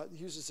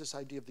 uses this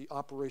idea of the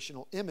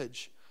operational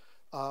image,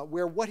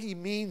 where what he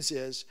means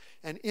is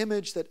an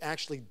image that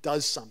actually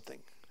does something.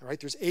 All right,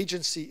 there's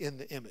agency in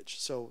the image.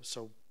 So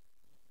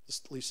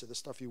Lisa, the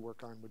stuff you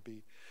work on would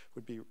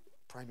be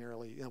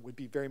primarily, would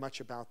be very much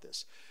about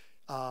this.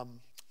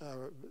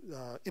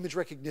 Image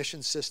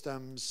recognition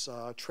systems,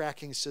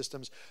 tracking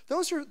systems.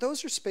 Those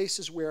are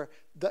spaces where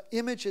the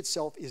image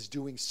itself is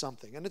doing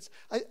something. And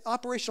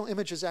operational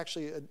image is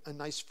actually a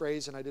nice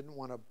phrase, and I didn't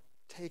want to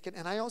take it.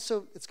 And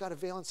it's got a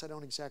valence I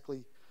don't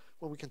exactly,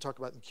 well, we can talk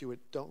about in Q,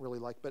 don't really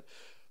like. But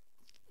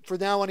for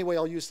now, anyway,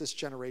 I'll use this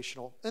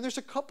generational. And there's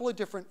a couple of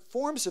different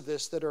forms of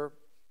this that are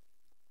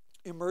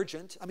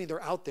emergent. I mean,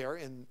 they're out there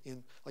in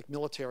like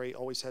military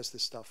always has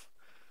this stuff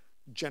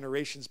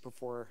generations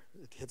before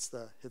it hits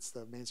the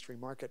mainstream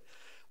market.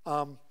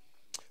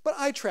 But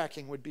eye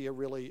tracking would be a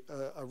really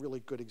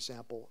good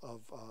example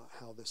of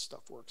how this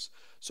stuff works.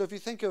 So if you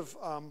think of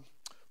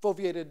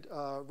foveated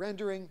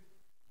rendering,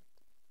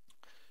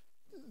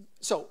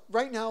 so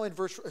right now in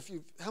virtual,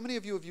 how many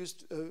of you have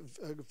used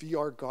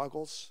VR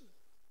goggles?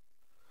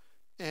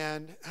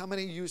 And how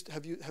many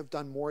have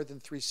done more than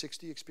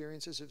 360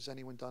 experiences? Has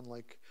anyone done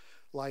like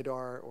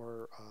LiDAR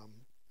or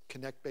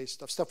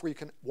Kinect-based stuff where you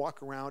can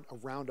walk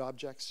around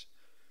objects?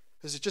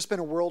 Has it just been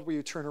a world where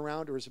you turn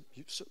around, or is it?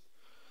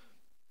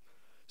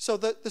 So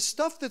the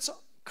stuff that's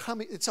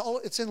coming,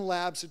 it's in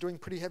labs. They're doing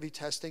pretty heavy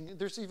testing.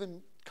 There's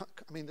even,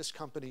 this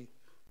company,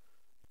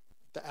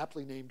 the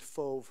aptly named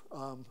Fove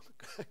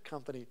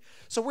company.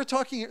 So we're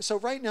talking. So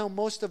right now,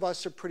 most of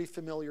us are pretty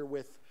familiar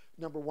with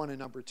number 1 and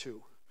number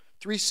 2.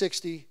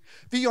 360.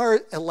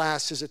 VR,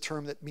 alas, is a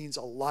term that means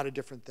a lot of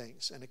different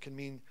things, and it can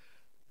mean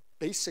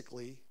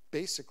basically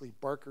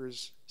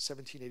Barker's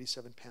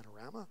 1787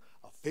 panorama,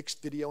 a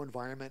fixed video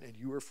environment, and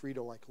you are free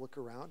to like look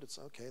around. It's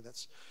okay.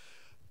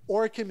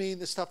 Or it can mean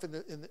the stuff in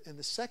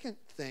the second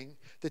thing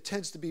that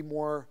tends to be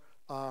more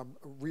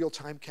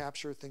real-time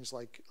capture, things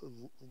like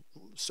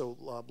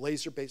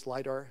laser-based,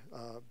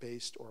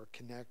 LiDAR-based, or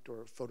Kinect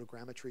or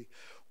photogrammetry,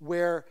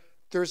 where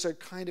there's a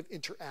kind of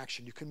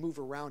interaction. You can move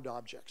around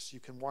objects. You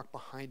can walk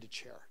behind a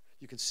chair.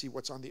 You can see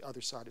what's on the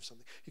other side of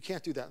something. You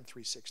can't do that in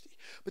 360.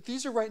 But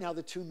these are right now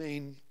the two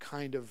main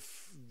kind of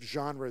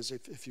genres,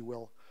 if you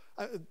will.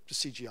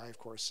 CGI, of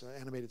course,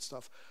 animated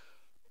stuff.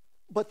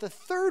 But the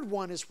third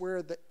one is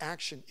where the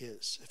action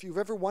is. If you've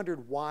ever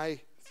wondered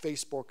why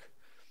Facebook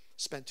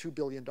spent $2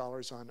 billion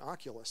on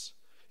Oculus,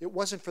 it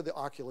wasn't for the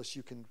Oculus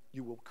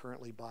you will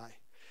currently buy.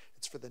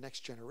 It's for the next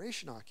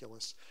generation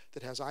Oculus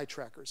that has eye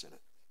trackers in it.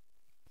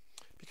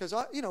 Because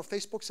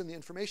Facebook's in the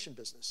information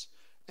business.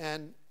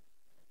 And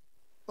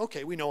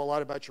okay, we know a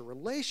lot about your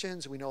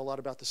relations. We know a lot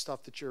about the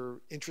stuff that you're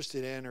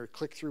interested in or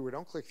click through or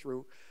don't click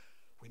through.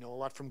 We know a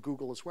lot from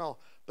Google as well.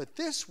 But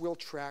this will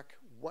track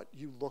what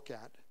you look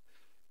at.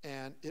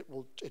 And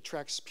it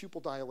tracks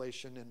pupil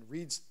dilation and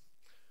reads,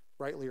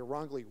 rightly or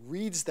wrongly,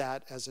 reads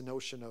that as a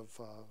notion of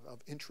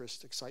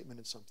interest, excitement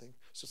in something.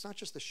 So it's not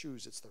just the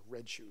shoes, it's the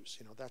red shoes.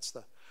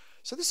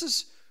 So this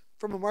is,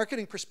 from a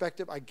marketing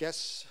perspective, I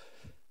guess,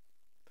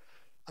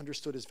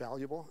 understood as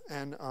valuable.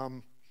 And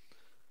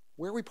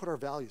where we put our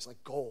values,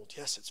 like gold,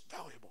 yes, it's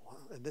valuable.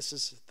 Huh? And this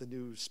is the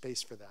new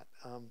space for that.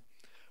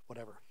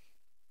 Whatever.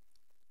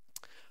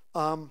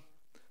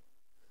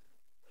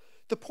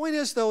 The point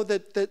is, though,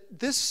 that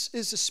this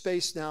is a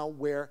space now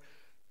where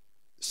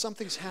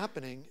something's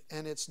happening,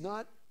 and it's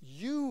not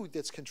you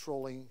that's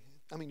controlling.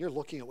 I mean, you're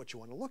looking at what you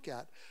want to look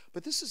at,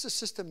 but this is a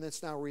system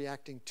that's now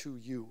reacting to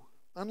you.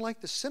 Unlike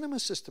the cinema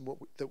system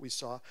that we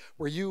saw,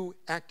 where you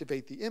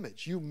activate the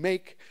image. You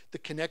make the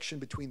connection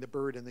between the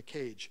bird and the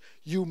cage.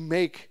 You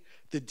make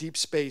the deep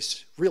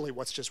space, really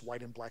what's just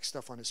white and black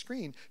stuff on a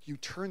screen. You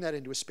turn that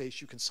into a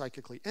space you can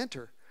psychically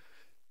enter.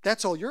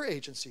 That's all your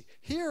agency.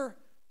 Here,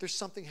 there's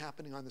something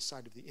happening on the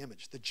side of the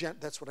image.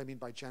 That's what I mean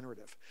by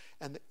generative.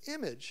 And the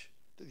image,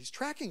 these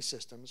tracking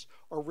systems,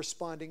 are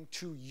responding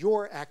to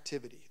your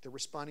activity. They're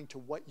responding to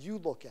what you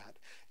look at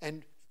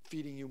and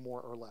feeding you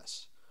more or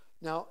less.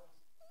 Now,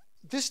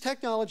 this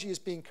technology is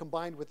being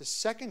combined with a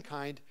second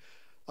kind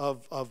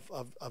of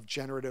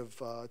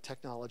generative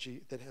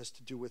technology that has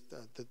to do with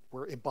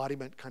where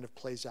embodiment kind of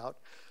plays out,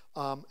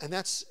 and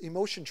that's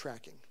emotion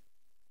tracking.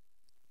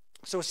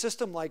 So a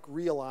system like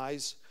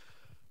Realize,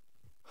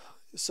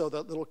 so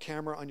that little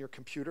camera on your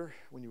computer,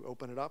 when you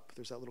open it up,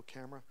 there's that little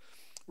camera.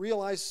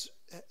 Realize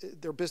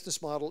their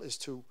business model is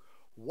to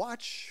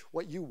watch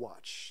what you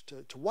watch,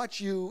 to watch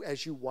you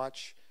as you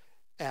watch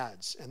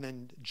ads, and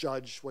then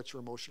judge what's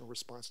your emotional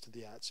response to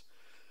the ads.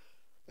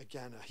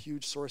 Again, a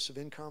huge source of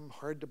income,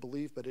 hard to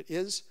believe, but it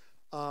is.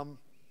 And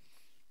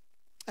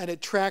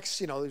it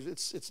tracks,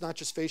 it's not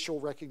just facial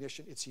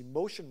recognition, it's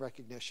emotion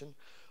recognition.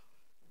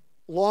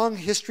 Long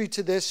history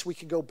to this. We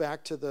can go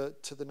back to the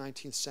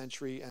 19th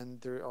century,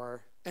 and there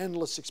are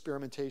endless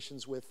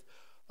experimentations with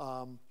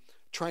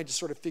trying to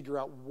sort of figure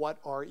out what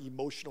are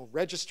emotional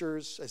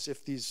registers, as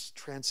if these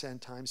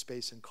transcend time,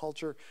 space, and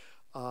culture.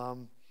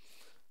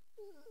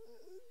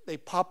 They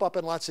pop up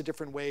in lots of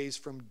different ways,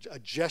 from a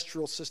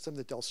gestural system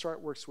that Del Sart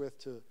works with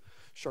to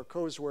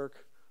Charcot's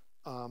work.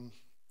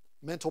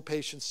 Mental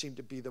patients seem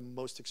to be the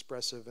most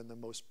expressive and the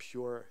most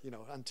pure,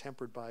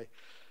 untempered by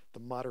the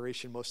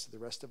moderation most of the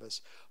rest of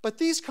us. But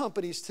these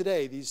companies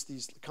today,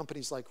 these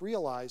companies like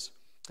Realize,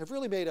 have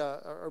really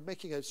are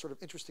making a sort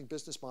of interesting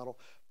business model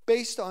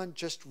based on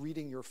just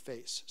reading your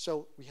face.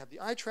 So we have the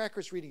eye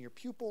trackers reading your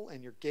pupil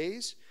and your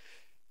gaze,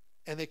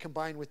 and they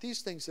combine with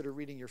these things that are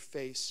reading your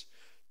face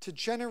to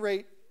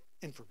generate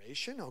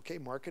information, okay,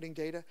 marketing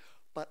data,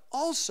 but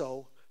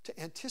also to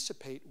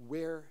anticipate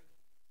where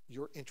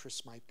your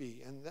interests might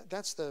be. And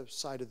that's the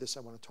side of this I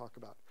want to talk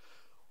about.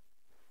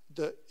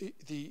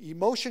 The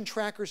emotion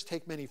trackers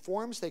take many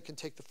forms. They can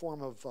take the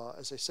form of,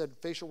 as I said,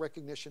 facial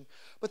recognition,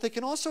 but they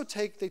can also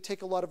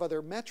take a lot of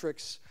other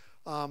metrics,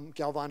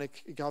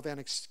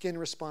 galvanic skin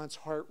response,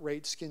 heart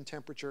rate, skin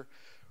temperature,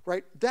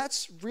 right?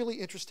 That's really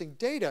interesting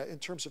data in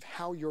terms of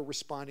how you're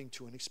responding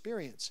to an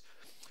experience.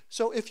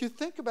 So if you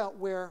think about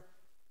where,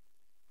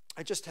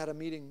 I just had a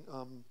meeting,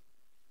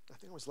 I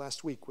think it was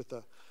last week with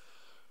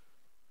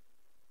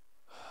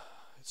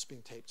it's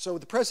being taped. So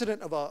the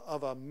president of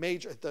a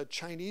major, the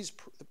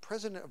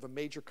president of a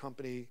major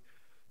company,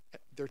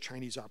 their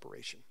Chinese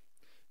operation,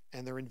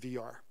 and they're in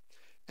VR.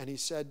 And he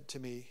said to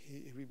me,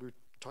 we were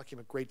talking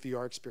about great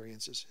VR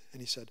experiences,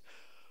 and he said,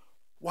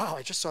 "Wow,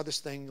 I just saw this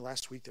thing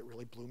last week that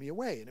really blew me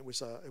away, and it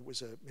was a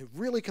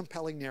really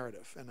compelling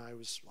narrative." And I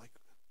was like,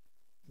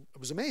 it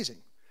was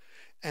amazing.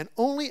 And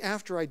only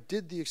after I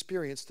did the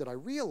experience did I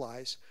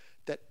realize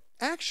that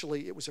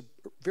actually it was a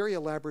very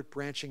elaborate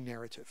branching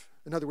narrative.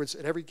 In other words,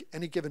 at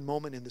any given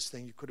moment in this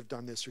thing, you could have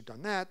done this or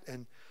done that,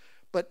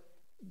 but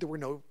there were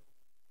no,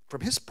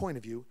 from his point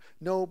of view,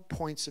 no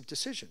points of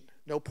decision.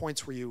 No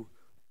points where you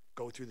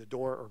go through the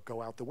door or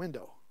go out the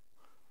window.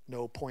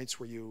 No points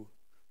where you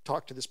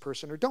talk to this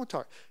person or don't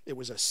talk. It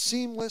was a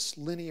seamless,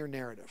 linear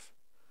narrative.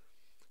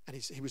 And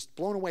he was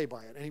blown away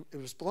by it. And he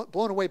was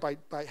blown away by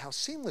how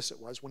seamless it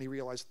was when he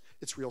realized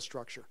its real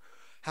structure.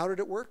 How did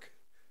it work?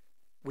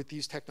 With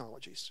these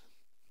technologies.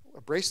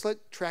 A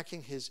bracelet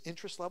tracking his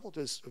interest level,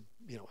 just,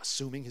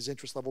 assuming his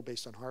interest level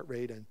based on heart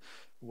rate and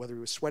whether he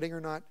was sweating or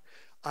not.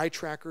 Eye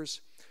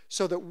trackers,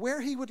 so that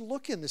where he would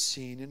look in the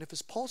scene, and if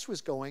his pulse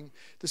was going,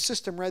 the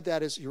system read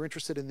that as, you're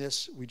interested in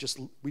this, we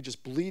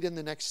just bleed in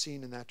the next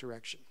scene in that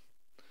direction.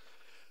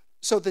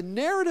 So the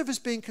narrative is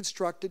being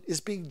constructed,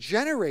 is being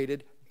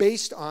generated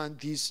based on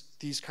these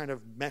kind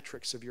of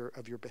metrics of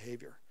your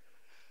behavior.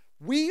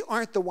 We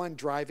aren't the one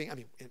driving,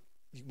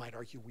 you might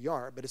argue we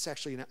are, but it's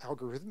actually an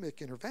algorithmic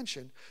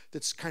intervention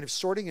that's kind of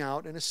sorting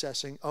out and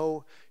assessing,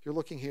 oh, you're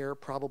looking here,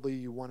 probably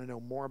you want to know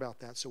more about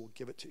that, so we'll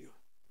give it to you,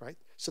 right?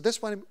 So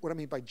that's what I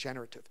mean by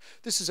generative.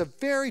 This is a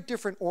very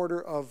different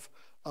order of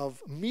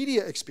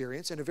media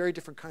experience and a very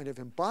different kind of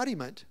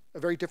embodiment, a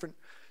very different,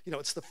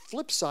 it's the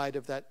flip side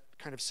of that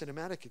kind of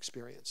cinematic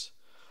experience.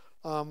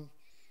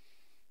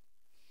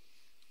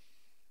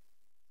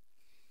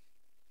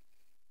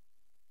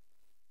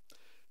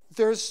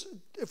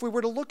 If we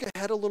were to look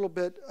ahead a little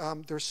bit,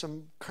 there's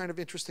some kind of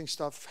interesting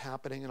stuff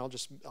happening, and I'll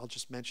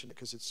just mention it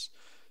because it's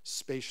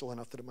spatial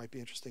enough that it might be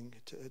interesting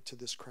to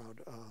this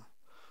crowd.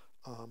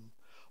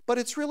 But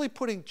it's really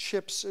putting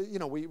chips.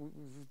 We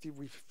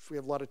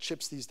have a lot of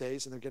chips these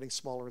days, and they're getting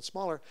smaller and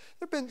smaller.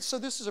 So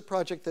this is a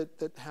project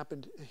that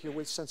happened here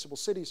with Sensible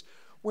Cities,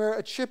 where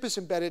a chip is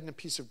embedded in a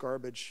piece of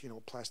garbage, a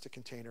plastic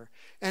container,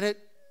 and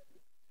it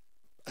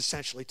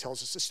essentially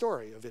tells us a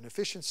story of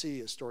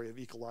inefficiency, a story of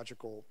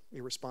ecological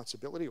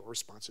irresponsibility or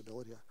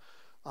responsibility.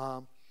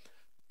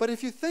 But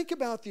if you think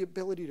about the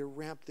ability to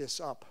ramp this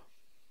up,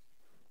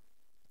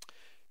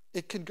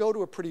 it can go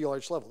to a pretty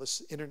large level.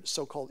 This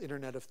so-called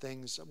Internet of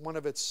Things, one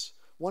of its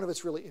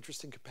really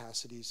interesting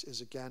capacities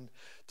is, again,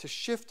 to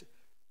shift.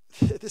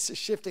 This is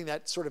shifting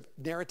that sort of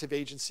narrative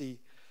agency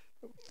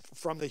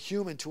from the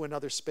human to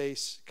another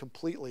space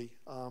completely.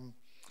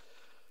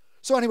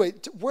 So anyway,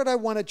 what I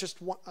want to just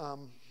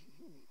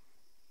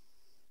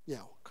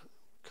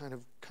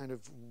kind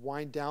of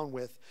wind down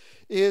with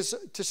is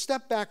to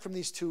step back from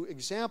these two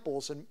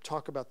examples and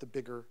talk about the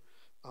bigger,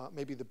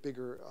 maybe the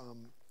bigger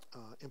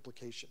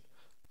implication.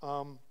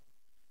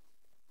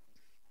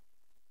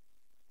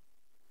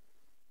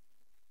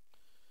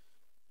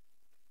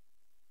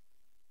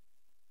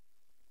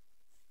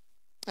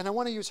 And I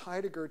want to use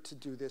Heidegger to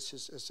do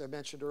this, as I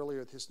mentioned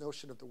earlier, his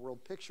notion of the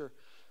world picture.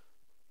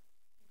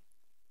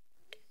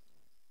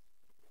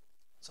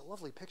 It's a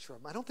lovely picture of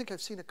him. I don't think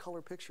I've seen a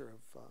color picture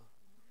of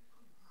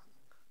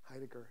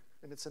Heidegger,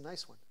 and it's a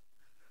nice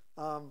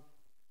one.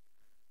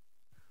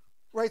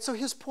 Right, so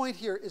his point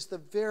here is the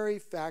very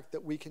fact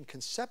that we can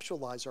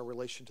conceptualize our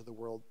relation to the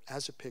world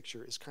as a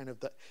picture is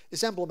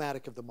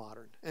emblematic of the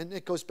modern. And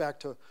it goes back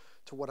to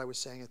what I was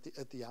saying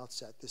at the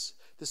outset,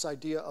 this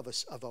idea of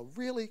a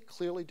really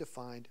clearly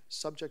defined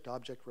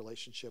subject-object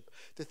relationship,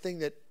 the thing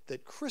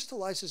that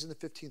crystallizes in the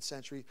 15th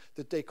century,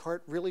 that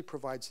Descartes really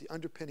provides the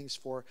underpinnings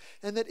for,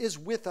 and that is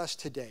with us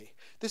today.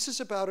 This is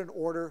about an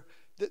order,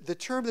 the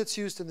term that's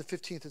used in the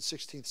 15th and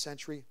 16th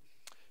century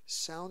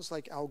sounds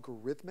like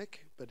algorithmic,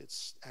 but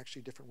it's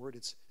actually a different word.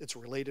 It's a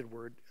related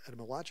word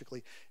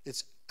etymologically.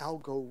 It's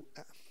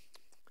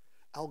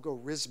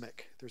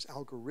algorithmic. There's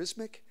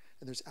algorithmic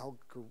and there's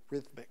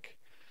algorithmic.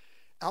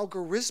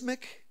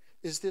 Algorithmic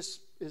is this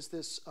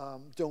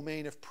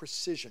domain of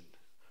precision,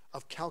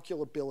 of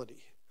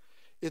calculability.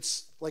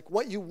 It's like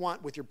what you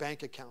want with your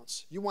bank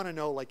accounts. You want to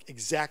know like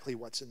exactly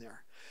what's in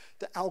there.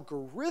 The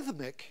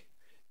algorithmic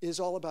is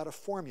all about a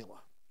formula.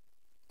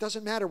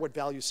 Doesn't matter what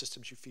value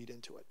systems you feed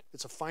into it.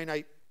 It's a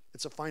finite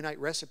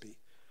recipe.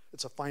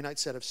 It's a finite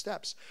set of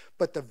steps.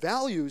 But the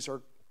values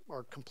are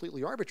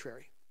completely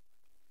arbitrary.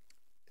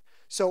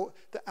 So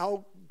the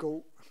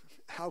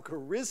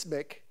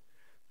algorithmic,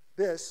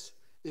 this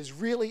is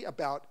really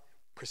about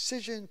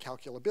precision,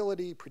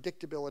 calculability,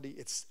 predictability.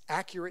 It's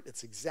accurate,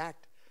 it's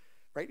exact,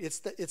 right? It's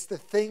the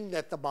thing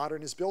that the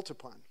modern is built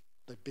upon,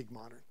 the big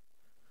modern.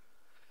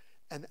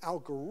 And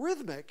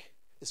algorithmic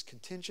is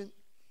contingent.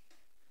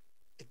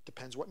 It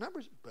depends what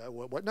numbers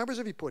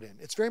have you put in.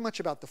 It's very much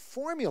about the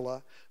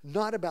formula,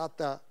 not about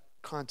the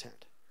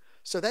content.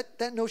 So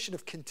that notion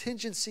of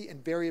contingency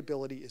and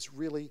variability is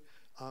really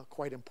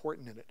quite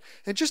important in it.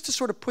 And just to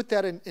sort of put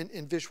that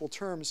in visual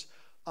terms,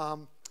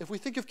 if we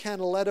think of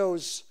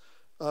Canaletto's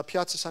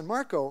Piazza San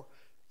Marco,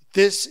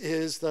 this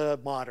is the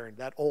modern,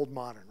 that old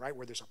modern, right?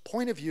 Where there's a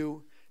point of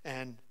view,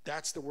 and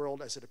that's the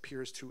world as it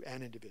appears to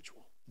an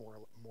individual, more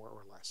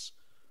or less.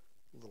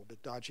 A little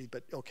bit dodgy,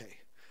 but okay.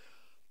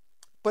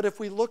 But if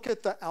we look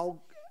at the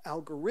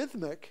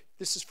algorithmic,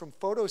 this is from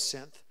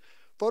Photosynth.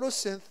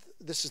 Photosynth,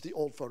 this is the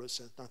old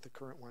Photosynth, not the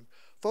current one.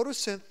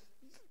 Photosynth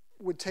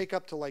would take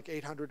up to like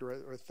 800 or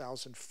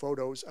 1,000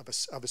 photos of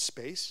a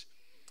space,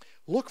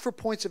 look for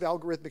points of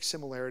algorithmic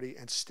similarity,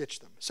 and stitch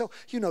them. So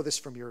you know this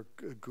from your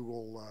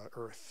Google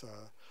Earth,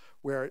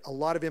 where a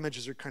lot of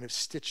images are kind of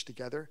stitched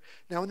together.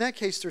 Now in that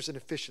case, there's an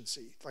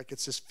efficiency, like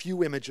it's as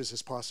few images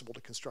as possible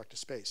to construct a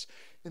space.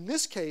 In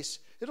this case,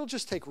 it'll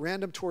just take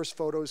random tourist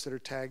photos that are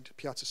tagged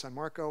Piazza San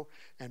Marco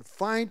and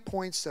find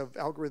points of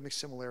algorithmic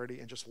similarity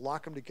and just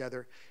lock them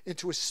together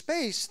into a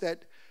space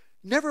that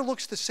never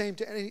looks the same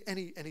to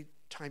any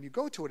time you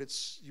go to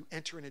it. You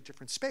enter in a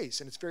different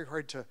space, and it's very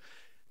hard to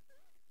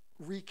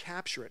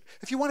recapture it.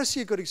 If you want to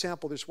see a good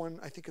example, there's one,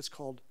 I think it's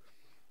called,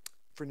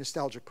 for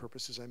nostalgic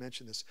purposes, I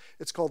mentioned this.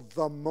 It's called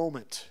The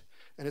Moment,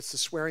 and it's the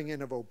swearing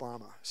in of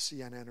Obama.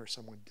 CNN or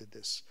someone did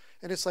this.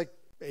 And it's like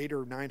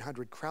 800 or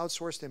 900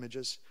 crowdsourced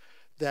images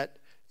that,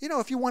 you know,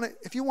 if you want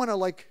to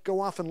like go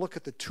off and look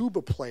at the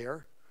tuba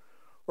player,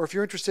 or if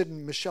you're interested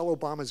in Michelle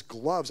Obama's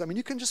gloves, I mean,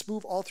 you can just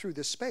move all through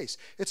this space.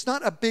 It's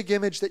not a big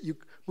image that you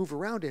move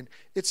around in.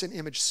 It's an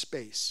image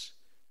space.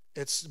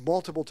 It's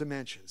multiple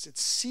dimensions.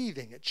 It's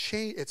seething.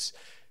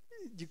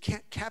 You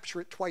can't capture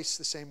it twice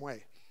the same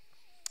way.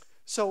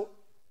 So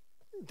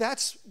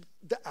that's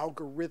the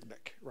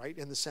algorithmic, right,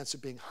 in the sense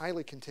of being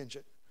highly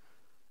contingent,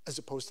 as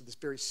opposed to this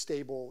very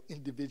stable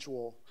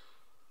individual.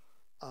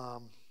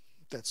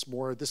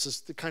 This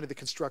is the kind of the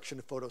construction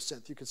of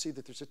Photosynth. You can see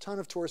that there's a ton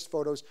of tourist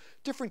photos,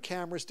 different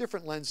cameras,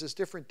 different lenses,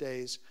 different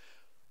days.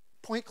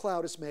 Point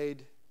cloud is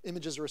made,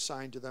 images are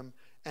assigned to them,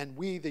 and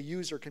we, the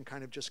user, can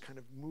kind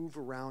of move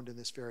around in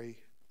this very,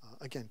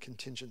 again,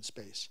 contingent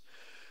space.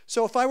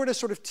 So if I were to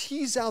sort of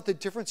tease out the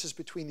differences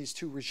between these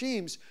two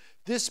regimes,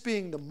 this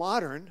being the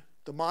modern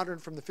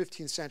from the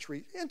 15th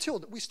century, until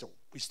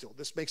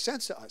this makes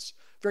sense to us,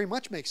 very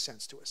much makes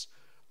sense to us.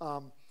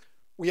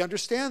 We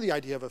understand the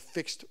idea of a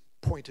fixed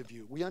point of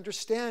view. We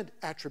understand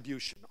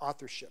attribution,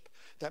 authorship.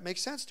 That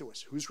makes sense to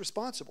us. Who's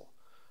responsible?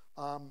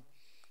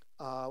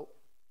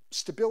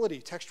 Stability,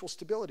 textual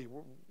stability.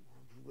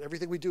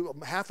 Everything we do,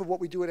 half of what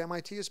we do at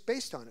MIT is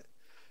based on it.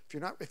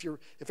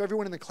 If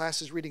everyone in the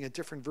class is reading a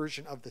different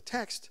version of the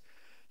text,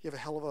 you have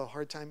a hell of a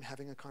hard time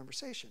having a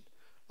conversation.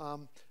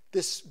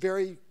 This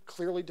very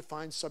clearly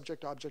defined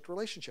subject-object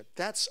relationship.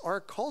 That's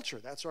our culture.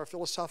 That's our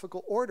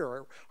philosophical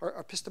order, our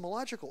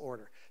epistemological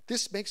order.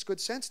 This makes good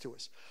sense to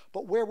us.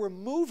 But where we're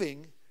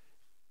moving,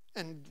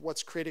 and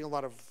what's creating a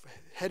lot of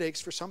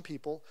headaches for some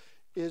people,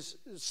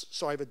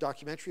 so I have a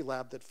documentary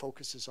lab that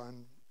focuses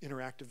on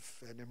interactive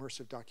and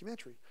immersive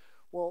documentary.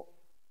 Well,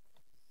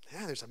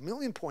 yeah, there's a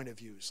million point of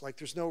views. Like,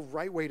 there's no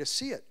right way to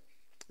see it.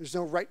 There's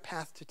no right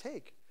path to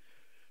take.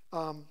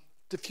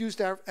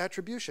 Diffused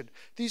attribution.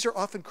 These are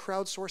often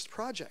crowdsourced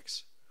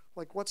projects.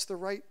 Like, who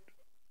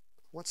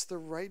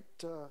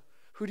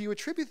do you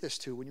attribute this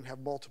to when you have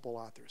multiple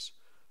authors?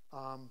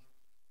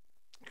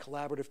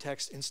 Collaborative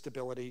text,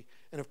 instability,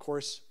 and of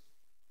course,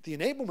 the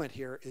enablement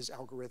here is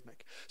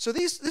algorithmic. So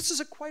this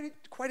is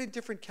quite a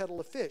different kettle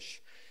of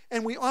fish.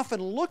 And we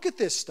often look at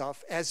this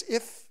stuff as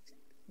if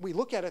we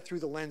look at it through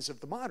the lens of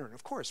the modern.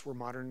 Of course, we're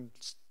modern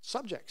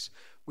subjects.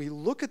 We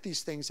look at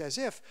these things as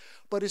if,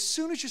 but as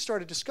soon as you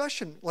start a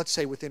discussion, let's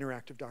say with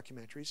interactive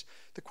documentaries,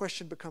 the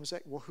question becomes,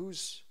 well,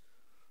 whose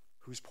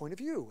point of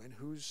view, and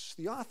who's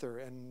the author,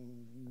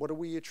 and what do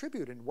we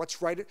attribute, and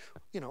what's right,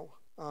 the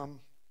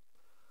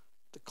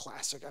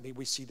classic, I mean,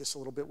 we see this a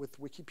little bit with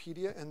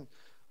Wikipedia, and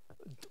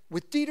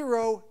with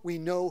Diderot, we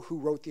know who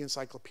wrote the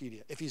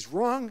encyclopedia. If he's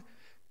wrong,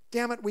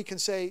 damn it, we can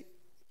say,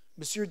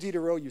 Monsieur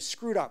Diderot, you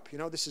screwed up.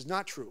 This is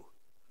not true.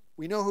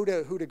 We know who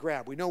to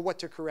grab. We know what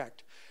to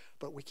correct.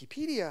 But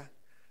Wikipedia,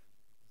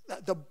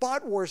 the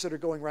bot wars that are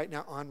going right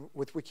now on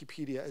with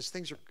Wikipedia as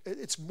things are,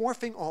 it's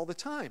morphing all the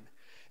time.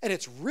 And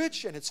it's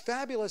rich and it's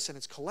fabulous and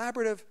it's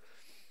collaborative,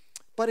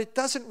 but it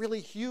doesn't really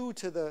hew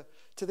to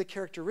the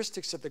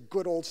characteristics of the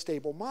good old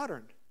stable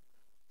modern.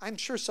 I'm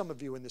sure some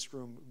of you in this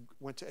room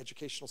went to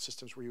educational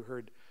systems where you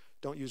heard,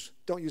 don't use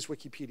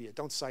Wikipedia,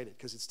 don't cite it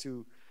because it's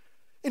too,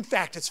 in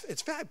fact,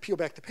 it's peel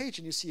back the page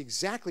and you see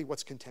exactly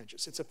what's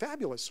contentious. It's a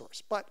fabulous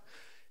source, but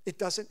it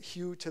doesn't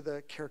hew to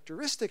the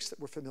characteristics that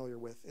we're familiar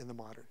with in the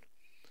modern.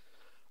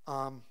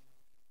 And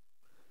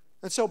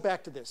so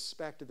back to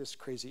this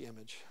crazy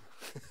image.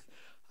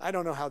 I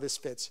don't know how this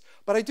fits,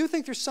 but I do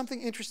think there's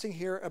something interesting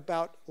here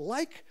about,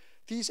 like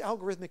these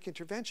algorithmic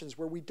interventions,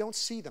 where we don't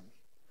see them.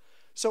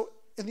 So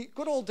in the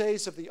good old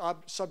days of the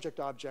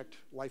subject-object,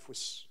 life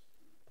was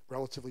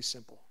relatively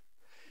simple.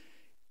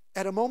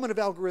 At a moment of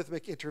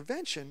algorithmic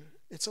intervention,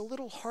 it's a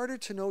little harder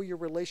to know your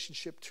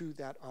relationship to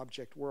that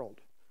object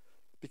world,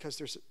 because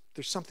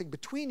there's something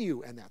between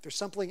you and that. There's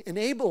something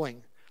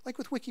enabling, like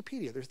with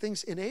Wikipedia. There's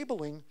things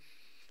enabling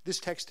this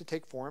text to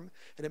take form,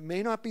 and it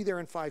may not be there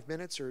in 5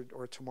 minutes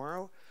or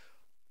tomorrow.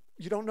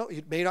 You don't know.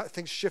 It may not,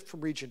 things shift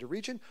from region to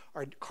region.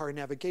 Our car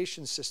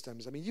navigation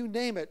systems, I mean, you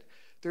name it,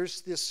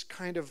 there's this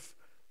kind of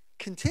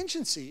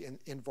contingency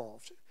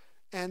involved.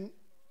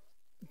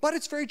 But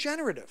it's very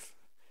generative.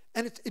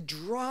 And it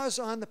draws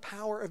on the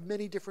power of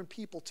many different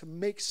people to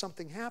make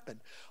something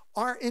happen.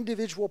 Our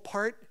individual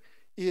part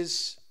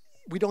is,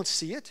 we don't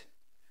see it,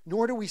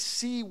 nor do we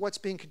see what's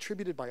being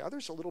contributed by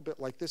others, a little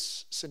bit like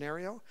this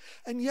scenario.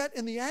 And yet,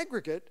 in the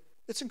aggregate,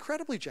 it's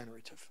incredibly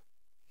generative.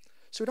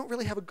 So we don't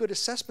really have a good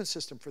assessment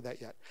system for that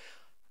yet.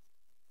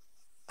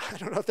 I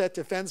don't know if that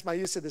defends my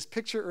use of this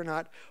picture or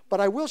not, but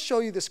I will show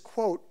you this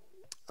quote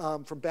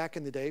from back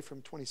in the day,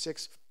 from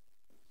 26.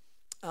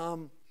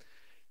 And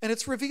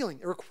it's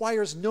revealing. It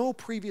requires no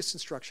previous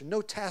instruction.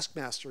 No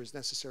taskmaster is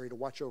necessary to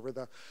watch over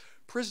the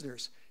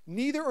prisoners.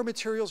 Neither are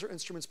materials or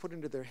instruments put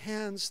into their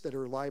hands that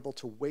are liable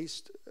to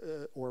waste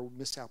or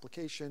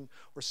misapplication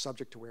or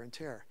subject to wear and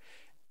tear.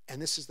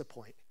 And this is the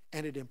point.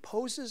 And it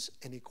imposes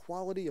an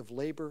equality of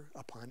labor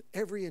upon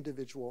every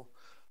individual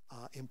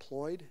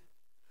employed,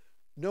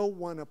 no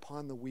one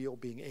upon the wheel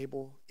being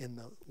able in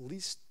the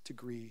least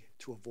degree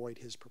to avoid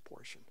his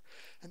proportion.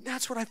 And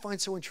that's what I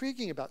find so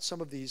intriguing about some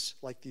of these,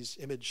 like these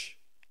image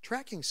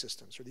tracking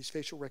systems or these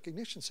facial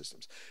recognition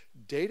systems.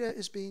 Data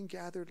is being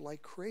gathered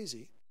like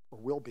crazy, or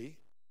will be,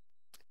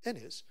 and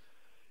is,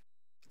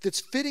 that's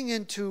fitting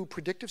into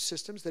predictive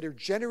systems that are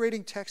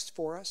generating text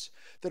for us,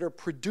 that are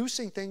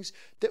producing things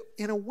that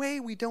in a way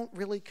we don't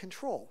really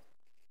control.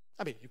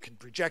 I mean, you can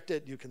reject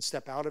it, you can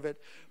step out of it,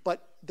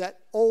 but that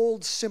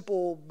old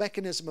simple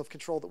mechanism of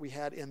control that we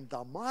had in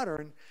the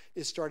modern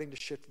is starting to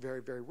shift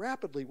very, very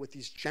rapidly with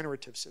these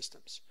generative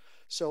systems.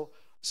 So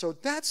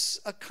that's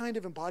a kind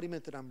of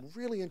embodiment that I'm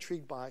really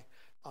intrigued by.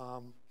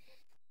 I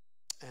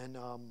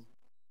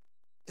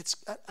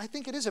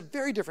think it is a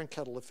very different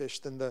kettle of fish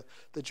than the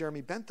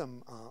Jeremy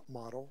Bentham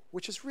model,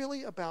 which is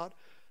really about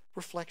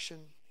reflection,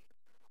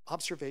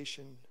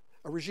 observation,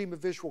 a regime of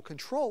visual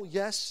control,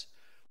 yes,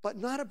 but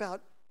not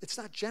about, it's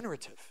not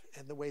generative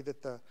in the way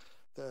that the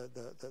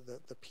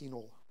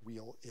penal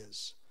wheel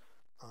is.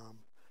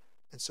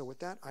 And so with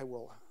that, I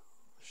will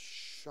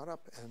shut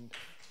up and...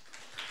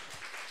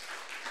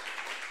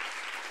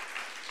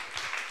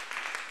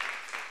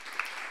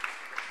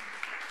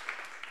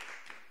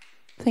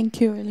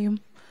 Thank you, William.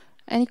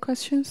 Any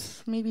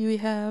questions? Maybe we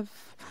have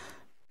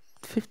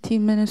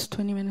 15 minutes,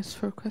 20 minutes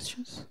for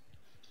questions.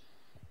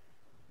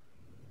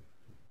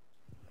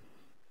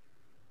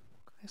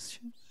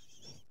 Questions?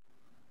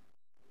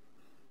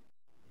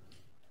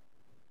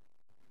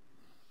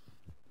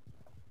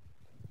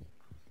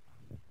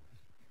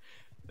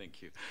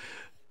 Thank you.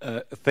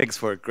 Thanks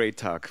for a great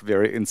talk,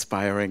 very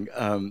inspiring.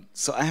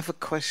 So I have a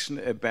question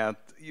about,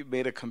 you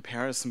made a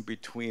comparison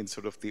between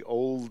sort of the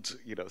old,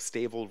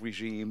 stable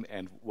regime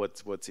and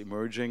what's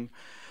emerging.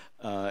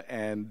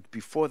 And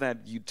before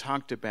that, you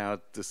talked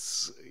about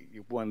this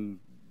one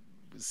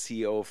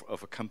CEO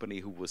of a company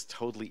who was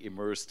totally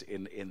immersed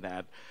in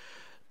that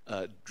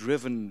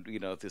driven,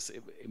 this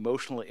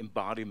emotional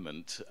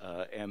embodiment,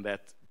 and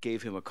that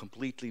gave him a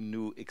completely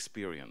new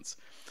experience.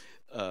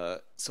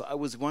 So I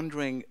was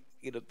wondering,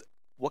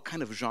 what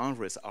kind of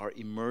genres are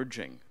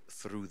emerging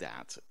through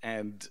that?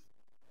 And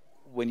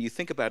when you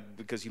think about it,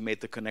 because you made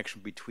the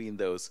connection between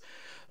those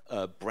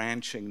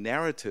branching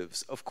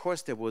narratives, of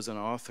course there was an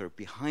author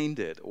behind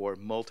it, or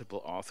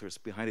multiple authors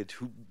behind it,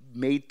 who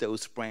made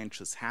those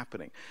branches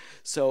happening.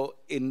 So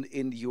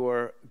in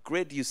your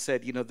grid, you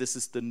said, this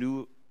is the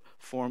new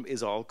form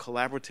is all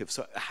collaborative.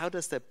 So how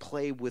does that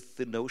play with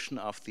the notion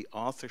of the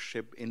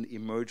authorship in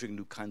emerging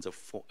new kinds of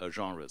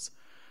genres?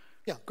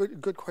 Yeah,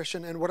 good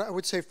question. And what I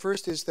would say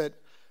first is that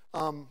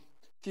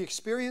the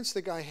experience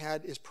the guy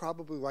had is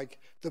probably like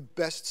the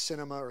best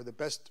cinema or the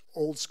best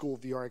old school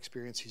VR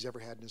experience he's ever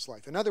had in his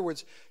life. In other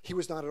words, he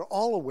was not at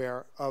all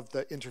aware of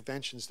the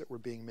interventions that were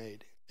being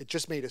made. It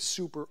just made a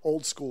super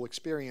old school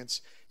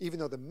experience, even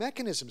though the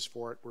mechanisms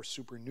for it were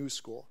super new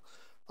school.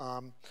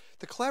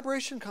 The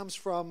collaboration comes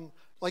from,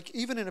 like,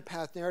 even in a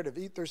path narrative,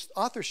 there's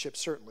authorship,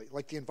 certainly.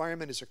 Like, the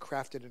environment is a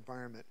crafted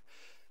environment.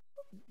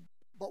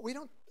 But we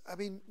don't, I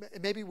mean,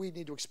 maybe we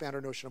need to expand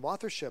our notion of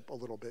authorship a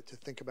little bit to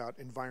think about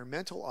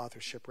environmental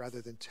authorship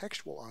rather than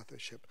textual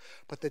authorship.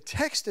 But the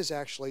text is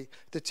actually,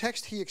 the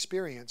text he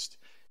experienced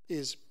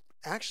is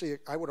actually,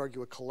 I would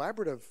argue, a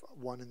collaborative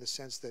one in the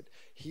sense that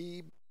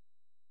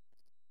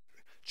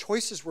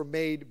choices were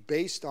made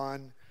based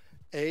on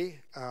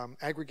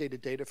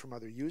aggregated data from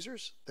other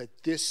users, that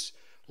this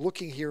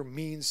looking here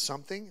means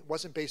something. It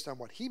wasn't based on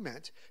what he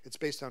meant. It's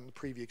based on the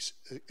previous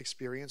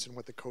experience and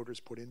what the coders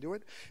put into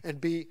it,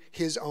 and B,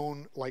 his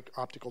own like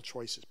optical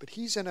choices. But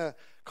he's in a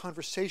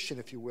conversation,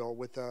 if you will,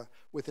 with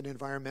an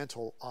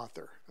environmental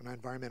author, an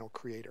environmental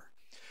creator.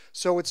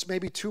 So it's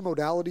maybe two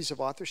modalities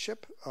of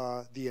authorship: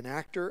 the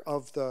enactor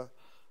of the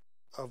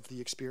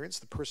experience,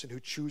 the person who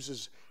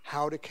chooses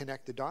how to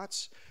connect the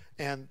dots,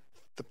 and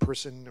the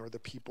person or the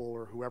people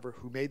or whoever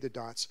who made the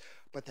dots.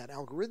 But that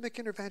algorithmic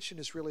intervention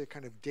is really a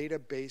kind of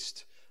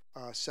data-based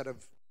set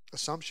of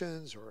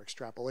assumptions or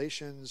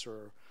extrapolations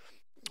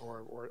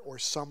or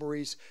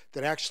summaries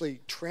that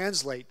actually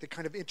translate, that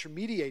kind of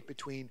intermediate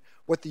between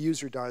what the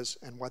user does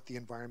and what the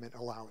environment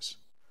allows.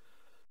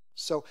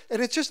 So,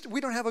 and it's just,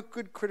 we don't have a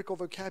good critical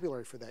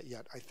vocabulary for that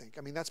yet, I think.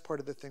 I mean, that's part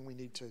of the thing we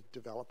need to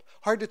develop.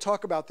 Hard to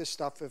talk about this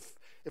stuff if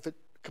it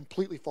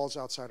completely falls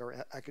outside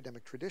our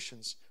academic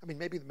traditions. I mean,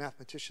 maybe the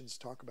mathematicians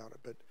talk about it,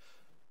 but...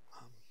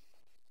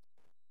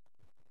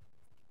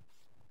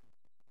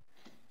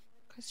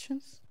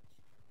 Questions?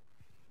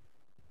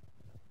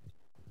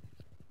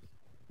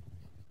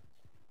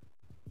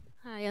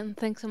 Hi, and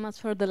thanks so much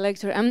for the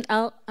lecture.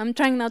 I'm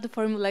trying now to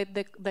formulate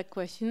the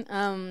question.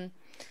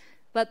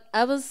 But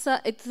I was,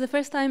 it's the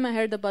first time I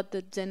heard about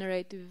the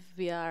generative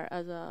VR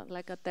as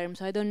a term,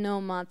 so I don't know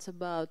much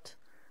about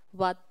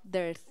what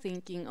they're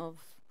thinking of.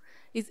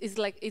 Is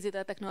it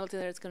a technology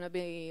that's going to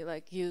be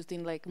like used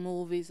in like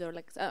movies or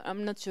like,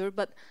 I'm not sure,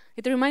 but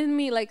it reminded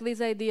me like this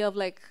idea of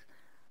like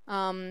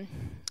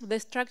the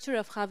structure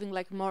of having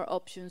like more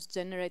options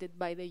generated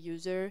by the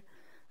user.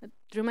 It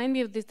reminded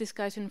me of this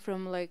discussion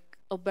from like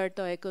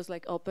Umberto Eco's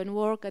like open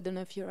work. I don't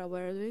know if you're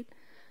aware of it.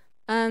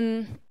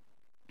 And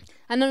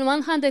on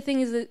one hand, I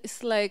think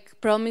it's like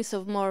promise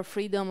of more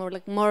freedom or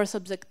like more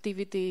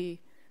subjectivity,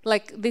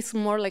 like this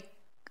more like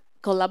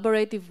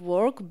collaborative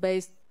work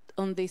based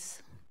on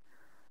this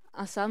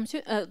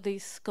assumption,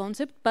 this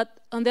concept.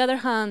 But on the other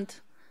hand,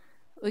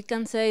 we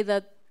can say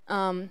that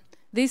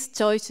these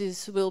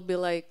choices will be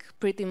like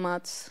pretty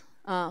much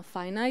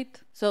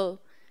finite. So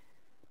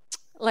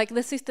like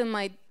the system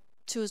might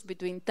choose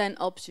between 10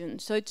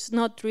 options. So it's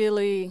not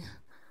really,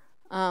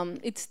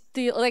 it's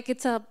still like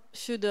it's a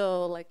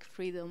pseudo like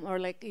freedom, or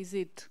like is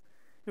it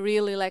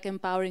really like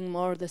empowering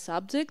more the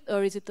subject,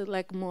 or is it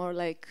like more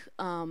like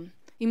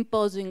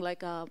imposing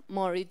like a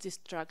more rigid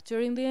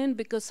structure in the end?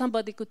 Because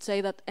somebody could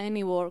say that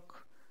any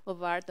work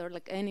of art or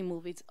like any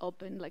movie is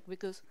open, like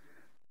because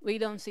we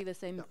don't see the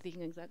same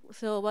thing exactly.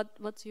 So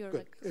what's your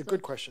good,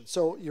 good question.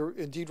 So you're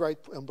indeed right.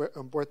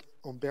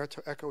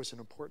 Umberto Eco is an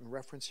important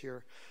reference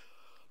here.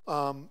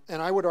 And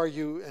I would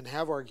argue and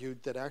have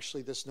argued that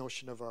actually this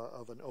notion of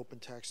an open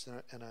text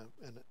and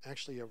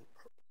actually a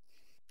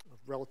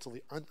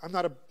relatively, I'm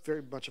not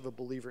very much of a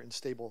believer in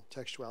stable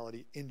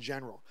textuality in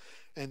general.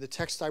 And the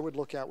text I would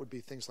look at would be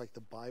things like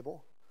the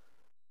Bible.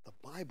 The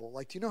Bible,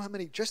 like, do you know how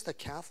many, just the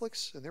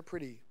Catholics, and they're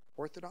pretty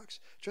orthodox,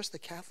 just the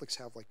Catholics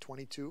have like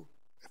 22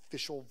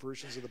 official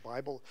versions of the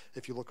Bible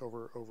if you look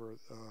over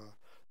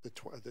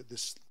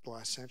this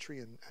last century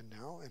and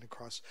now and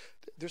across.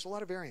 There's a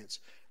lot of variance.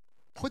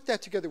 Put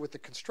that together with the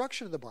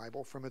construction of the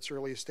Bible from its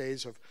earliest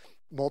days of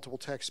multiple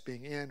texts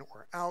being in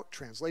or out,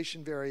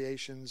 translation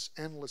variations,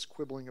 endless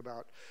quibbling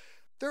about.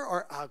 There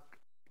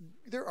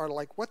are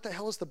like, what the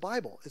hell is the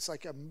Bible? It's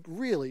like a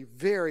really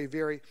very,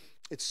 very,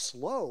 it's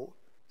slow.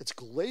 It's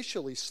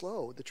glacially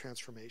slow, the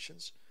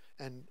transformations.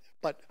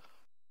 But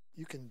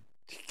you can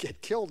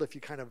get killed if you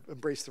kind of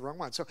embrace the wrong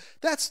one. So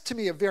that's, to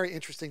me, a very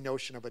interesting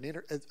notion of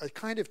a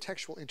kind of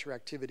textual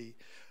interactivity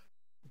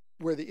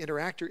where the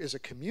interactor is a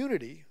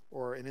community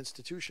or an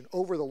institution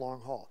over the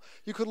long haul.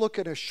 You could look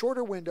at a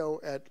shorter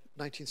window at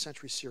 19th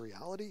century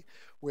seriality,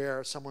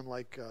 where someone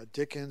like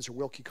Dickens or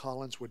Wilkie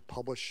Collins would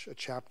publish a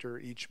chapter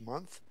each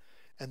month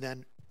and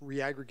then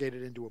reaggregate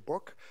it into a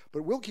book.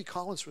 But Wilkie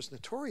Collins was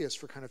notorious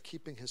for kind of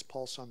keeping his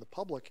pulse on the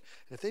public.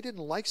 And if they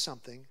didn't like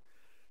something,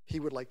 he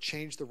would like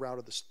change the route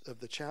of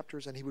the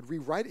chapters, and he would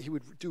rewrite it. He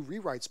would do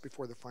rewrites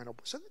before the final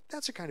book. So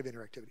that's a kind of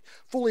interactivity.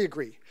 Fully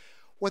agree.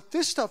 What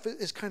this stuff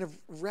is kind of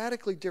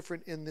radically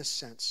different in this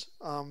sense.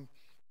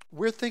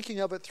 We're thinking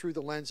of it through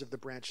the lens of the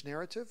branch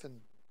narrative, and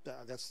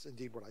that's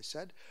indeed what I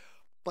said.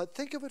 But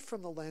think of it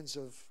from the lens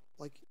of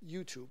like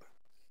YouTube.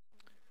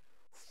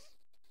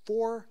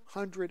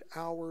 400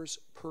 hours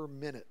per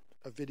minute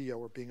of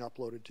video are being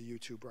uploaded to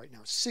YouTube right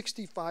now.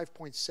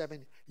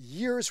 65.7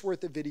 years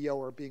worth of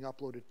video are being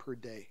uploaded per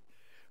day.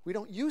 We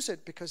don't use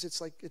it because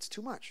it's like, it's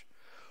too much.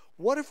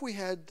 What if we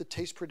had the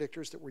taste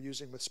predictors that we're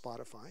using with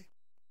Spotify,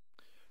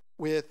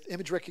 with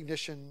image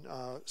recognition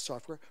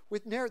software.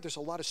 With there's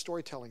a lot of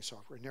storytelling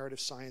software. Narrative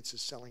science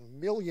is selling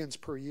millions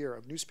per year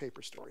of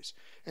newspaper stories.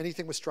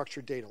 Anything with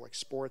structured data like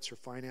sports or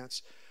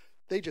finance,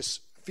 they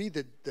just feed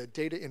the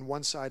data in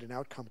one side and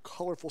out come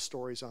colorful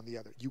stories on the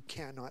other. You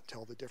cannot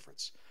tell the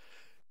difference.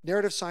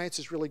 Narrative science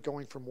is really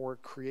going for more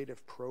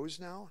creative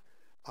prose now.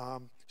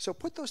 So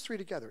put those three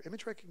together: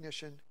 image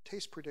recognition,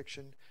 taste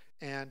prediction,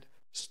 and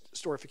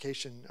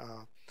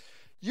storification.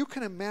 You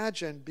can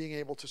imagine being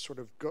able to sort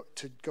of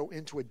go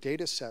into a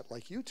data set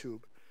like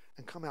YouTube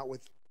and come out with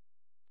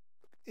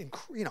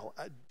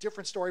a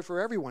different story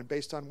for everyone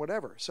based on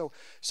whatever. So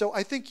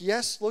I think,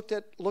 yes, looked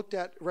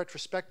at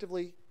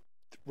retrospectively,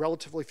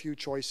 relatively few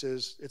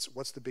choices. It's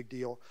what's the big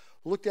deal?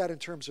 Looked at in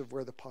terms of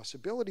where the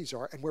possibilities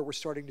are and where we're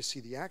starting to see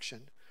the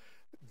action,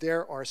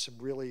 there are some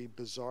really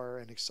bizarre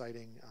and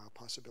exciting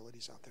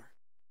possibilities out there.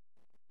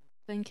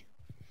 Thank you.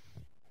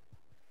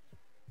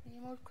 Any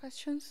more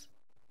questions?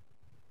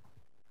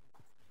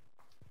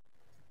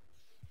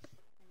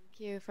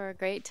 Thank you for a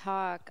great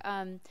talk.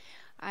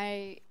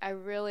 I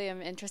really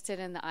am interested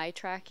in the eye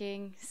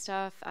tracking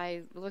stuff.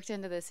 I looked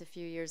into this a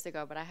few years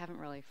ago, but I haven't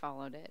really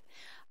followed it.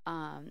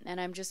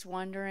 And I'm just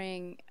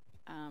wondering,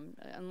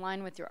 in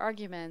line with your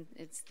argument,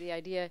 it's the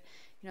idea,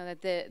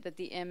 that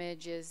the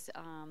image is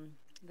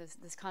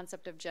this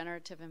concept of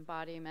generative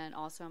embodiment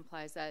also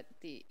implies that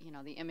the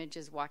image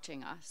is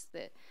watching us.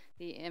 That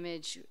the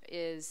image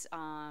is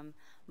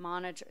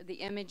the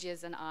image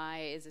is an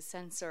eye, is a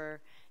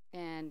sensor,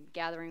 and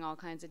gathering all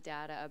kinds of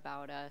data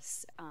about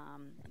us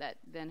that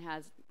then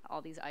has all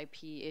these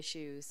IP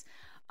issues.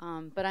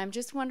 But I'm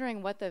just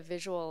wondering what the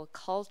visual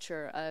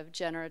culture of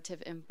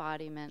generative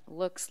embodiment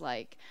looks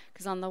like.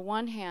 Because on the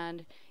one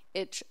hand,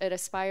 it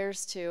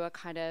aspires to a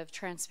kind of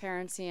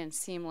transparency and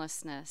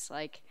seamlessness,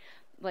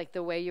 like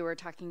the way you were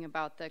talking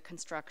about the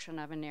construction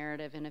of a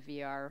narrative in a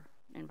VR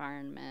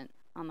environment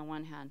on the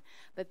one hand.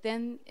 But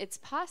then it's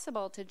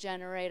possible to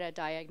generate a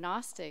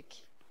diagnostic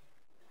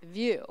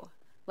view,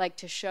 like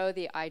to show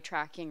the eye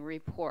tracking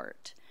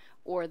report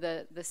or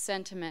the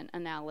sentiment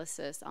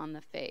analysis on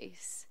the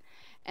face.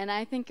 And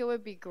I think it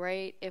would be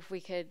great if we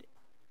could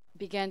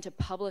begin to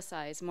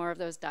publicize more of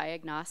those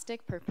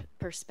diagnostic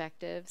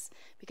perspectives,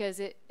 because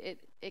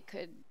it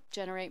could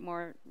generate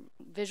more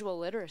visual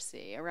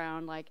literacy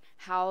around like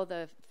how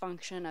the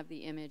function of the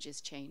image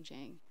is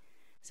changing.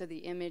 So the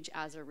image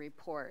as a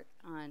report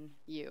on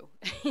you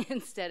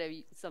instead of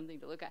something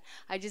to look at.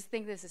 I just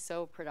think this is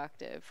so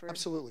productive.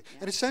 Absolutely. Yeah.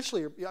 And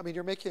essentially,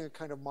 you're making a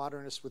kind of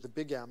modernist with a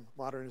big M,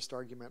 modernist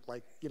argument,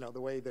 like,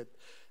 the way that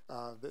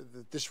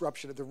the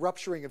disruption, the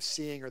rupturing of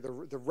seeing, or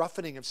the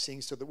roughening of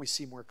seeing so that we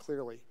see more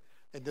clearly,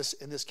 in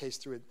this case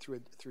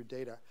through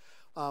data.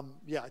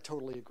 Yeah, I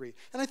totally agree.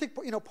 And I think,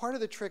 part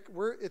of the trick,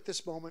 we're at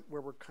this moment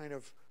where we're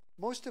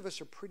most of us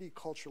are pretty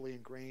culturally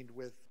ingrained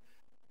with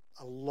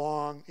a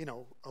long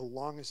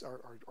as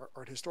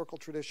our historical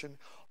tradition.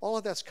 All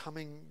of that's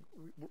coming,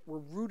 we're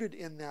rooted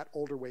in that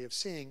older way of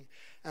seeing,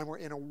 and we're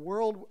in a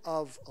world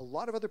of a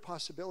lot of other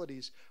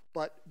possibilities,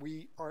 but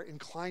we are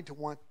inclined to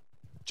want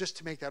just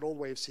to make that old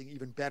way of seeing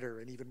even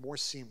better and even more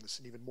seamless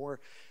and even more,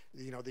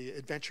 the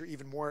adventure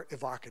even more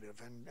evocative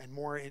and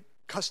more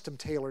custom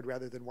tailored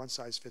rather than one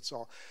size fits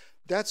all.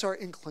 That's our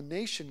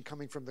inclination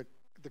coming from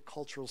the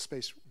cultural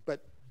space,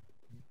 but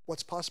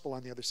what's possible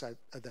on the other side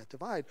of that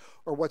divide,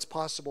 or what's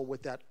possible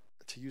with that,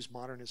 to use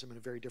modernism in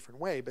a very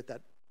different way, but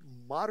that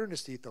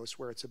modernist ethos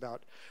where it's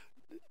about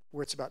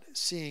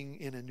seeing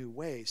in a new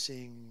way,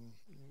 seeing,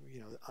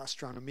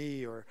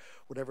 astronomy or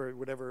whatever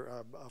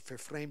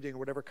vervreemding or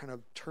whatever kind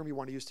of term you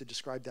want to use to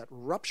describe that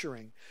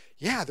rupturing.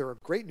 Yeah, there are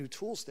great new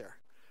tools there.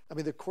 I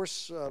mean, the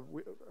course, I'm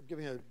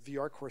giving a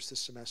VR course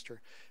this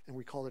semester, and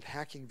we call it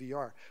Hacking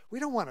VR. We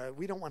don't want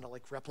to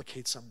like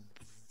replicate some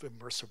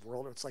immersive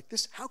world. It's like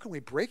this, how can we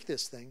break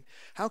this thing?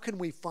 How can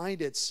we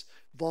find its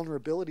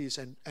vulnerabilities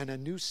and a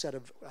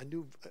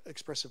new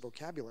expressive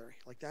vocabulary?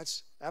 Like,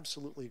 that's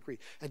absolutely agree.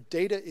 And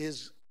data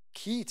is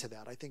key to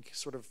that. I think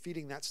sort of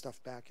feeding that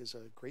stuff back is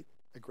a great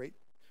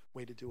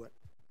way to do it.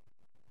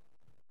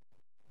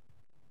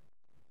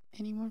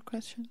 Any more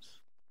questions?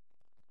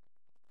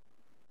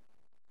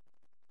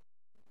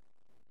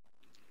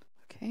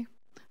 Okay.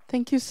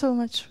 Thank you so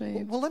much,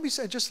 Ray. Well, let me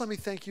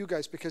thank you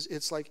guys, because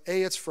it's like,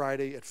 A, it's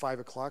Friday at 5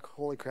 o'clock.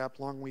 Holy crap,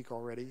 long week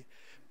already.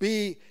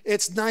 B,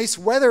 it's nice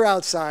weather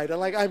outside.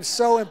 And I'm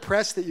so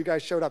impressed that you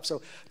guys showed up.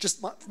 So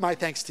just my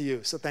thanks to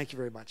you. So thank you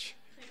very much.